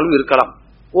ஏற்றத்தாழ்வு இருக்கலாம்,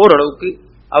 ஓரளவுக்கு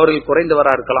அவர்கள்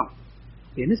குறைந்தவரா இருக்கலாம்.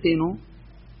 என்ன செய்யணும்?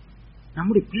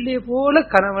 நம்முடைய பிள்ளைய போல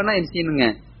கணவனா என்ன செய்யணுங்க,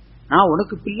 நான்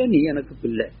உனக்கு பிள்ளை நீ எனக்கு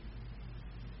பிள்ளை.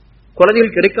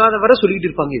 குழந்தைகள் கிடைக்காத வரை சொல்லிட்டு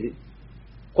இருப்பாங்க. இது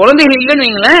குழந்தைகள் இல்லைன்னு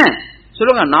வைங்களேன்,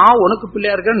 சொல்லுவாங்க நான் உனக்கு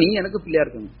பிள்ளையா இருக்கேன், நீ எனக்கு பிள்ளையா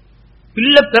இருக்கணும்.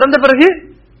 பிள்ளை பிறந்த பிறகு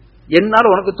என்னால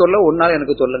உனக்கு தொல்லை, ஒன்னால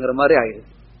எனக்கு தொல்லைங்கிற மாதிரி ஆயிடுது.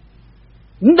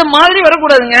 இந்த மாதிரி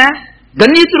வரக்கூடாதுங்க.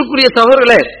 கண்ணியத்திற்குரிய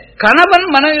சகோதரர்களே, கணவன்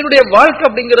மனைவியுடைய வாழ்க்கை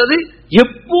அப்படிங்கிறது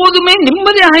எப்போதுமே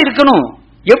நிம்மதியாக இருக்கணும்,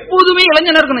 எப்போதுமே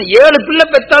இளைஞனா இருக்கணும். 7 பிள்ளை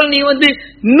பெற்றால் நீ வந்து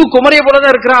இன்னும் குமரைய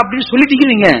போலதான் இருக்கிறா அப்படின்னு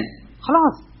சொல்லிட்டீங்க,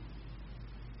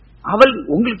 அவள்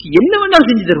உங்களுக்கு என்ன வேண்டாம்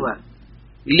செஞ்சு தருவார்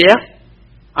இல்லையா?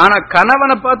 ஆனா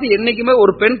கணவனை பார்த்து என்னைக்குமே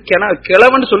ஒரு பெண்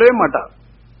கிழவன் சொல்லவே மாட்டார்,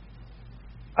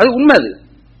 அது உண்மை. அது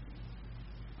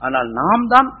ஆனால் நாம்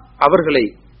தான் அவர்களை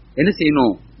என்ன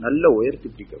செய்யணும், நல்ல உயர்த்தி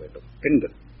பிடிக்க வேண்டும்.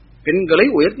 பெண்களை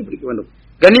உயர்த்தி பிடிக்க வேண்டும்.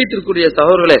 கண்ணியத்திற்குரிய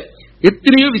சகோதரர்களே,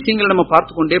 எத்தனையோ விஷயங்கள் நம்ம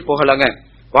பார்த்து கொண்டே போகலாங்க.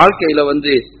 வாழ்க்கையில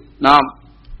வந்து நாம்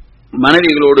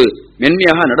மனைவிகளோடு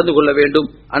மென்மையாக நடந்து கொள்ள வேண்டும்.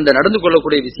 அந்த நடந்து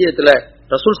கொள்ளக்கூடிய விஷயத்துல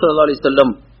ரசூல் ஸல்லல்லாஹு அலைஹி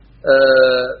வஸல்லம்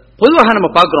பொதுவாக நம்ம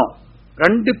பார்க்கிறோம்,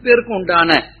 2 பேருக்கும்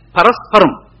உண்டான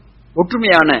பரஸ்பரம்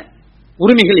ஒற்றுமையான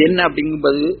உரிமைகள் என்ன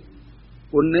அப்படிங்கும்போது,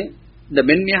 ஒண்ணு இந்த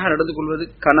மென்மையாக நடந்து கொள்வது,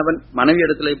 கணவன் மனைவி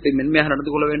இடத்துல எப்படி மென்மையாக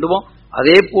நடந்து கொள்ள வேண்டுமோ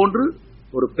அதே போன்று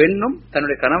ஒரு பெண்ணும்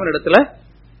தன்னுடைய கணவன் இடத்துல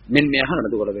மென்மையாக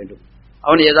நடந்து கொள்ள வேண்டும்.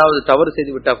 அவன் ஏதாவது தவறு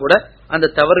செய்து விட்டா கூட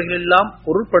அந்த தவறுகள் எல்லாம்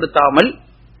பொருட்படுத்தாமல்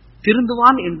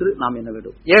திருந்துவான் என்று நாம் எண்ண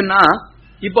வேண்டும். ஏன்னா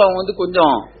இப்ப அவன் வந்து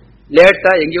கொஞ்சம்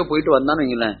லேட்டா எங்கேயோ போயிட்டு வந்தான்னு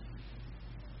வைங்களேன்,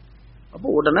 அப்போ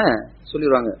உடனே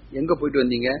சொல்லிடுவாங்க எங்க போயிட்டு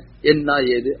வந்தீங்க, என்ன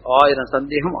ஏது, 1000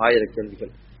 சந்தேகம் 1000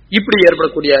 கேள்விகள், இப்படி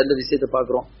ஏற்படக்கூடிய அந்த விஷயத்தை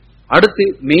பார்க்கிறோம். அடுத்து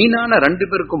மெயினான 2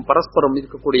 பேருக்கும் பரஸ்பரம்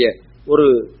இருக்கக்கூடிய ஒரு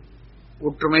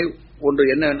ஒற்றுமை ஒன்று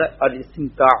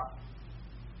என்னவென்றால்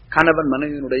கணவன்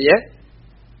மனைவியினுடைய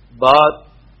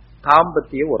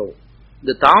தாம்பத்திய உறவு.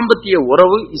 இந்த தாம்பத்திய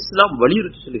உறவு இஸ்லாம்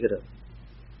வலியுறுத்தி சொல்லுகிறது.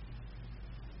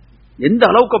 எந்த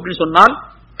அளவுக்கு அப்படின்னு சொன்னால்,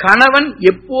 கணவன்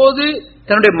எப்போது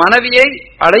தன்னுடைய மனைவியை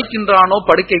அழைக்கின்றானோ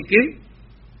படுக்கைக்கு,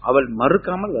 அவள்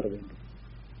மறுக்காமல் வர வேண்டும்.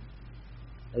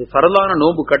 அது ஃபர்லான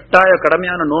நோன்பு, கட்டாய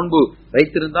கடமையான நோன்பு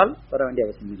வைத்திருந்தால் வர வேண்டிய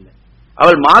அவசியம் இல்லை.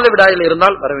 அவள் மாதவிடாயில்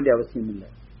இருந்தால் வர வேண்டிய அவசியம் இல்லை.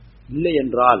 இல்லை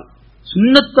என்றால்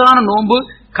சுன்னத்தான நோன்பு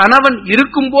கணவன்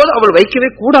இருக்கும் போது அவள் வைக்கவே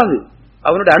கூடாது,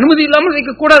 அவனுடைய அனுமதி இல்லாமல்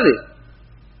வைக்க கூடாது.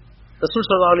 ரசூல்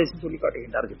ஸல்லல்லாஹு அலைஹி வஸல்லம் சொல்லி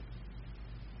காட்டுகின்றார்கள்.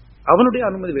 அவனுடைய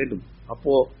அனுமதி வேண்டும்.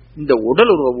 அப்போ இந்த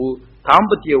உடல் உறவு,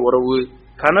 தாம்பத்திய உறவு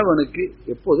கணவனுக்கு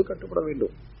எப்போது கட்டுப்பட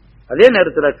வேண்டும். அதே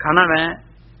நேரத்தில் கணவன்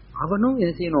அவனும்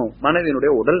என்ன செய்யணும்,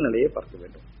 மனைவியினுடைய உடல்நிலையை பார்க்க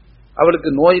வேண்டும். அவளுக்கு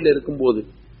நோயில் இருக்கும் போது,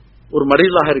 ஒரு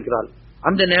மரிதலாக இருக்கிறாள்,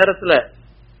 அந்த நேரத்தில்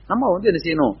நம்ம என்ன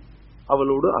செய்யணும்,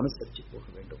 அவளோடு அனுசரிச்சு போக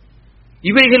வேண்டும்.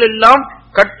 இவைகள் எல்லாம்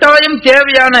கட்டாயம்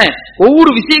தேவையான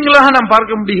ஒவ்வொரு விஷயங்களாக நாம்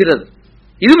பார்க்க முடிகிறது.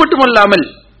 இது மட்டுமல்லாமல்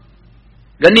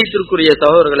கண்ணியத்திற்குரிய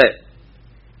சகோதரர்களே,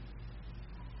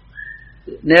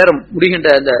 நேரம் முடிகின்ற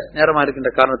அந்த நேரமா இருக்கின்ற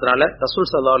காரணத்தினால ரசூல்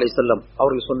ஸல்லல்லாஹு அலைஹி வஸல்லம்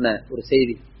அவர்கள் சொன்ன ஒரு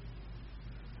செய்தி,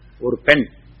 ஒரு பெண்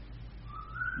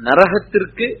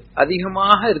நரகத்திற்கு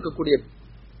அதிகமாக இருக்கக்கூடிய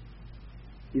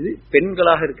இது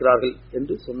பெண்களாக இருக்கிறார்கள்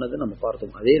என்று சொன்னதை நம்ம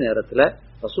பார்த்தோம். அதே நேரத்தில்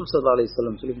ரசூல் ஸல்லல்லாஹு அலைஹி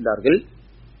வஸல்லம் சொல்கின்றார்கள்,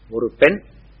 ஒரு பெண்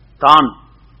தான்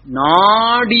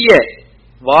நாடிய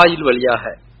வாயில் வழியாக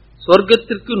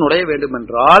சொர்க்கத்திற்கு நுழைய வேண்டும்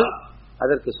என்றால்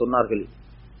அதற்கு சொன்னார்கள்,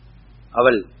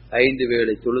 அவள் 5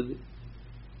 வேளை தொழுது,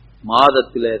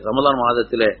 மாதத்தில ரமலான்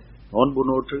மாதத்தில நோன்பு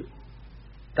நோற்று,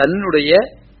 தன்னுடைய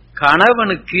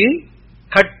கணவனுக்கு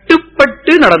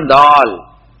கட்டுப்பட்டு நடந்தால்,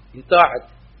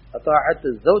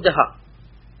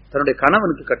 தன்னுடைய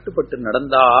கணவனுக்கு கட்டுப்பட்டு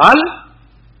நடந்தால்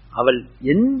அவள்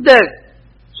எந்த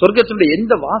சொர்க்கத்தினுடைய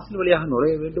எந்த வாசல் வழியாக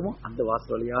நுழைய வேண்டுமோ அந்த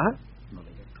வாசல் வழியாக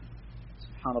நுழைய வேண்டும்.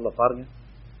 சுப்ஹானல்லாஹ், பாருங்க,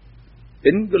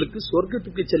 பெண்களுக்கு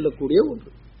சொர்க்கத்துக்கு செல்லக்கூடிய ஒன்று.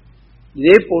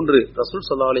 இதே போன்று ரசூல்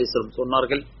ஸல்லல்லாஹு அலைஹி வஸல்லம்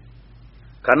சொன்னார்கள்,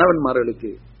 கணவன்மார்களுக்கு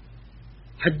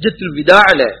ஹஜ்ஜத்துல்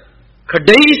விதால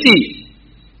கடைசி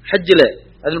ஹஜ்ஜில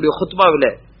அதனுடைய குத்பாவில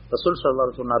ரசூல் ஸல்லல்லாஹு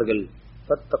அலைஹி சொன்னார்கள்,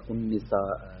 ஃபத்தகுன் நிஸா,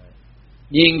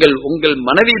 நீங்கள் உங்கள்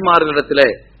மனைவிமார்களிடத்தில்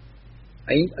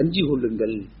அஞ்சி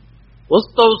கொள்ளுங்கள்,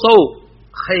 வஸ்தௌஸௌ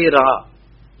கைரா,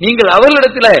 நீங்கள்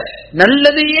அவர்களிடத்தில்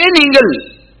நல்லதையே நீங்கள்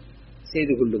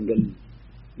செய்து கொள்ளுங்கள்.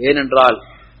 ஏனென்றால்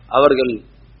அவர்கள்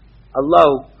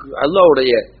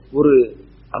அல்லாஹ்வுடைய ஒரு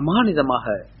அமானிதமாக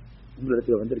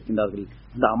உங்களிடத்தில் வந்திருக்கின்றார்கள்.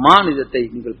 அந்த அமானிதத்தை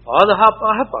நீங்கள்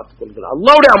பாதுகாப்பாக பார்த்துக் கொள்ளுங்கள்.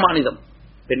 அல்லாஹ்வுடைய அமானிதம்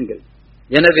பெண்கள்.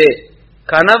 எனவே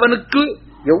கணவனுக்கு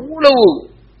எவ்வளவு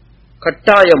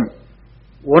கட்டாயம்,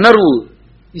 உணர்வு,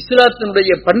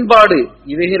 இஸ்லாத்தினுடைய பண்பாடு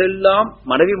இவைகளெல்லாம்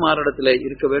மனைவிமாரிடத்தில்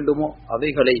இருக்க வேண்டுமோ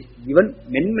அவைகளை இவன்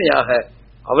மென்மையாக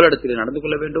அவளிடத்தில் நடந்து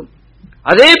கொள்ள வேண்டும்.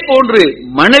 அதே போன்று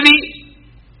மனைவி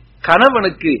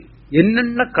கணவனுக்கு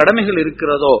என்னென்ன கடமைகள்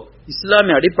இருக்கிறதோ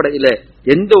இஸ்லாமிய அடிப்படையில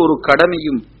எந்த ஒரு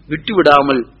கடமையும்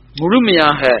விட்டுவிடாமல்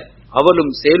முழுமையாக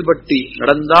அவளும் செயல்பட்டு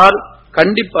நடந்தால்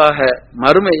கண்டிப்பாக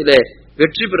மறுமையில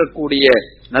வெற்றி பெறக்கூடிய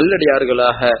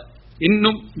நல்லடியார்களாக,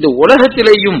 இன்னும் இந்த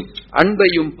உலகத்திலேயும்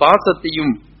அன்பையும்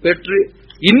பாசத்தையும் பெற்று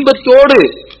இன்பத்தோடு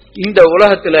இந்த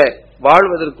உலகத்தில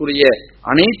வாழ்வதற்குரிய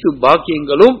அனைத்து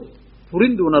பாக்கியங்களும்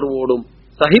புரிந்துணர்வோடும்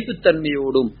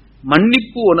சகிப்புத்தன்மையோடும்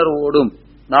மன்னிப்பு உணர்வோடும்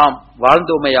நாம்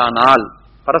வாழ்ந்தோமையானால்,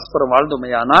 பரஸ்பரம்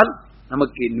வாழ்ந்தோமையானால்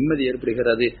நமக்கு நிம்மதி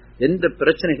ஏற்படுகிறது. எந்த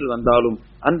பிரச்சனைகள் வந்தாலும்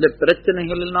அந்த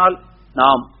பிரச்சனைகளினால்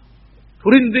நாம்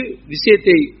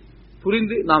விஷயத்தை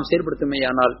புரிந்து நாம்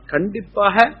செயல்படுத்தமையானால்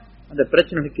கண்டிப்பாக அந்த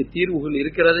பிரச்சனைகளுக்கு தீர்வுகள்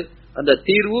இருக்கிறது. அந்த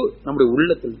தீர்வு நம்முடைய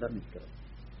உள்ளத்தில் தான் இருக்கிறது,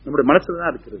 நம்முடைய மனசில்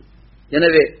தான் இருக்கிறது.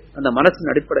 எனவே அந்த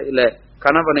மனசின் அடிப்படையில்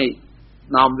கணவனை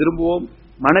நாம் விரும்புவோம்,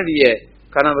 மனைவிய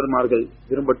கணவன்மார்கள்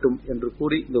விரும்பட்டும் என்று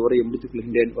கூறி இந்த உரையை முடித்துக்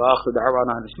கொள்கின்றேன். வாஹு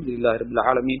தஅவானா அல்ஹம்துலில்லாஹி ரப்பில்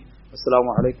ஆலமீன்.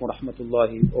 அஸ்ஸலாமு அலைக்கும்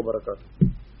வரஹ்மத்துல்லாஹி வபரகாத்துஹு.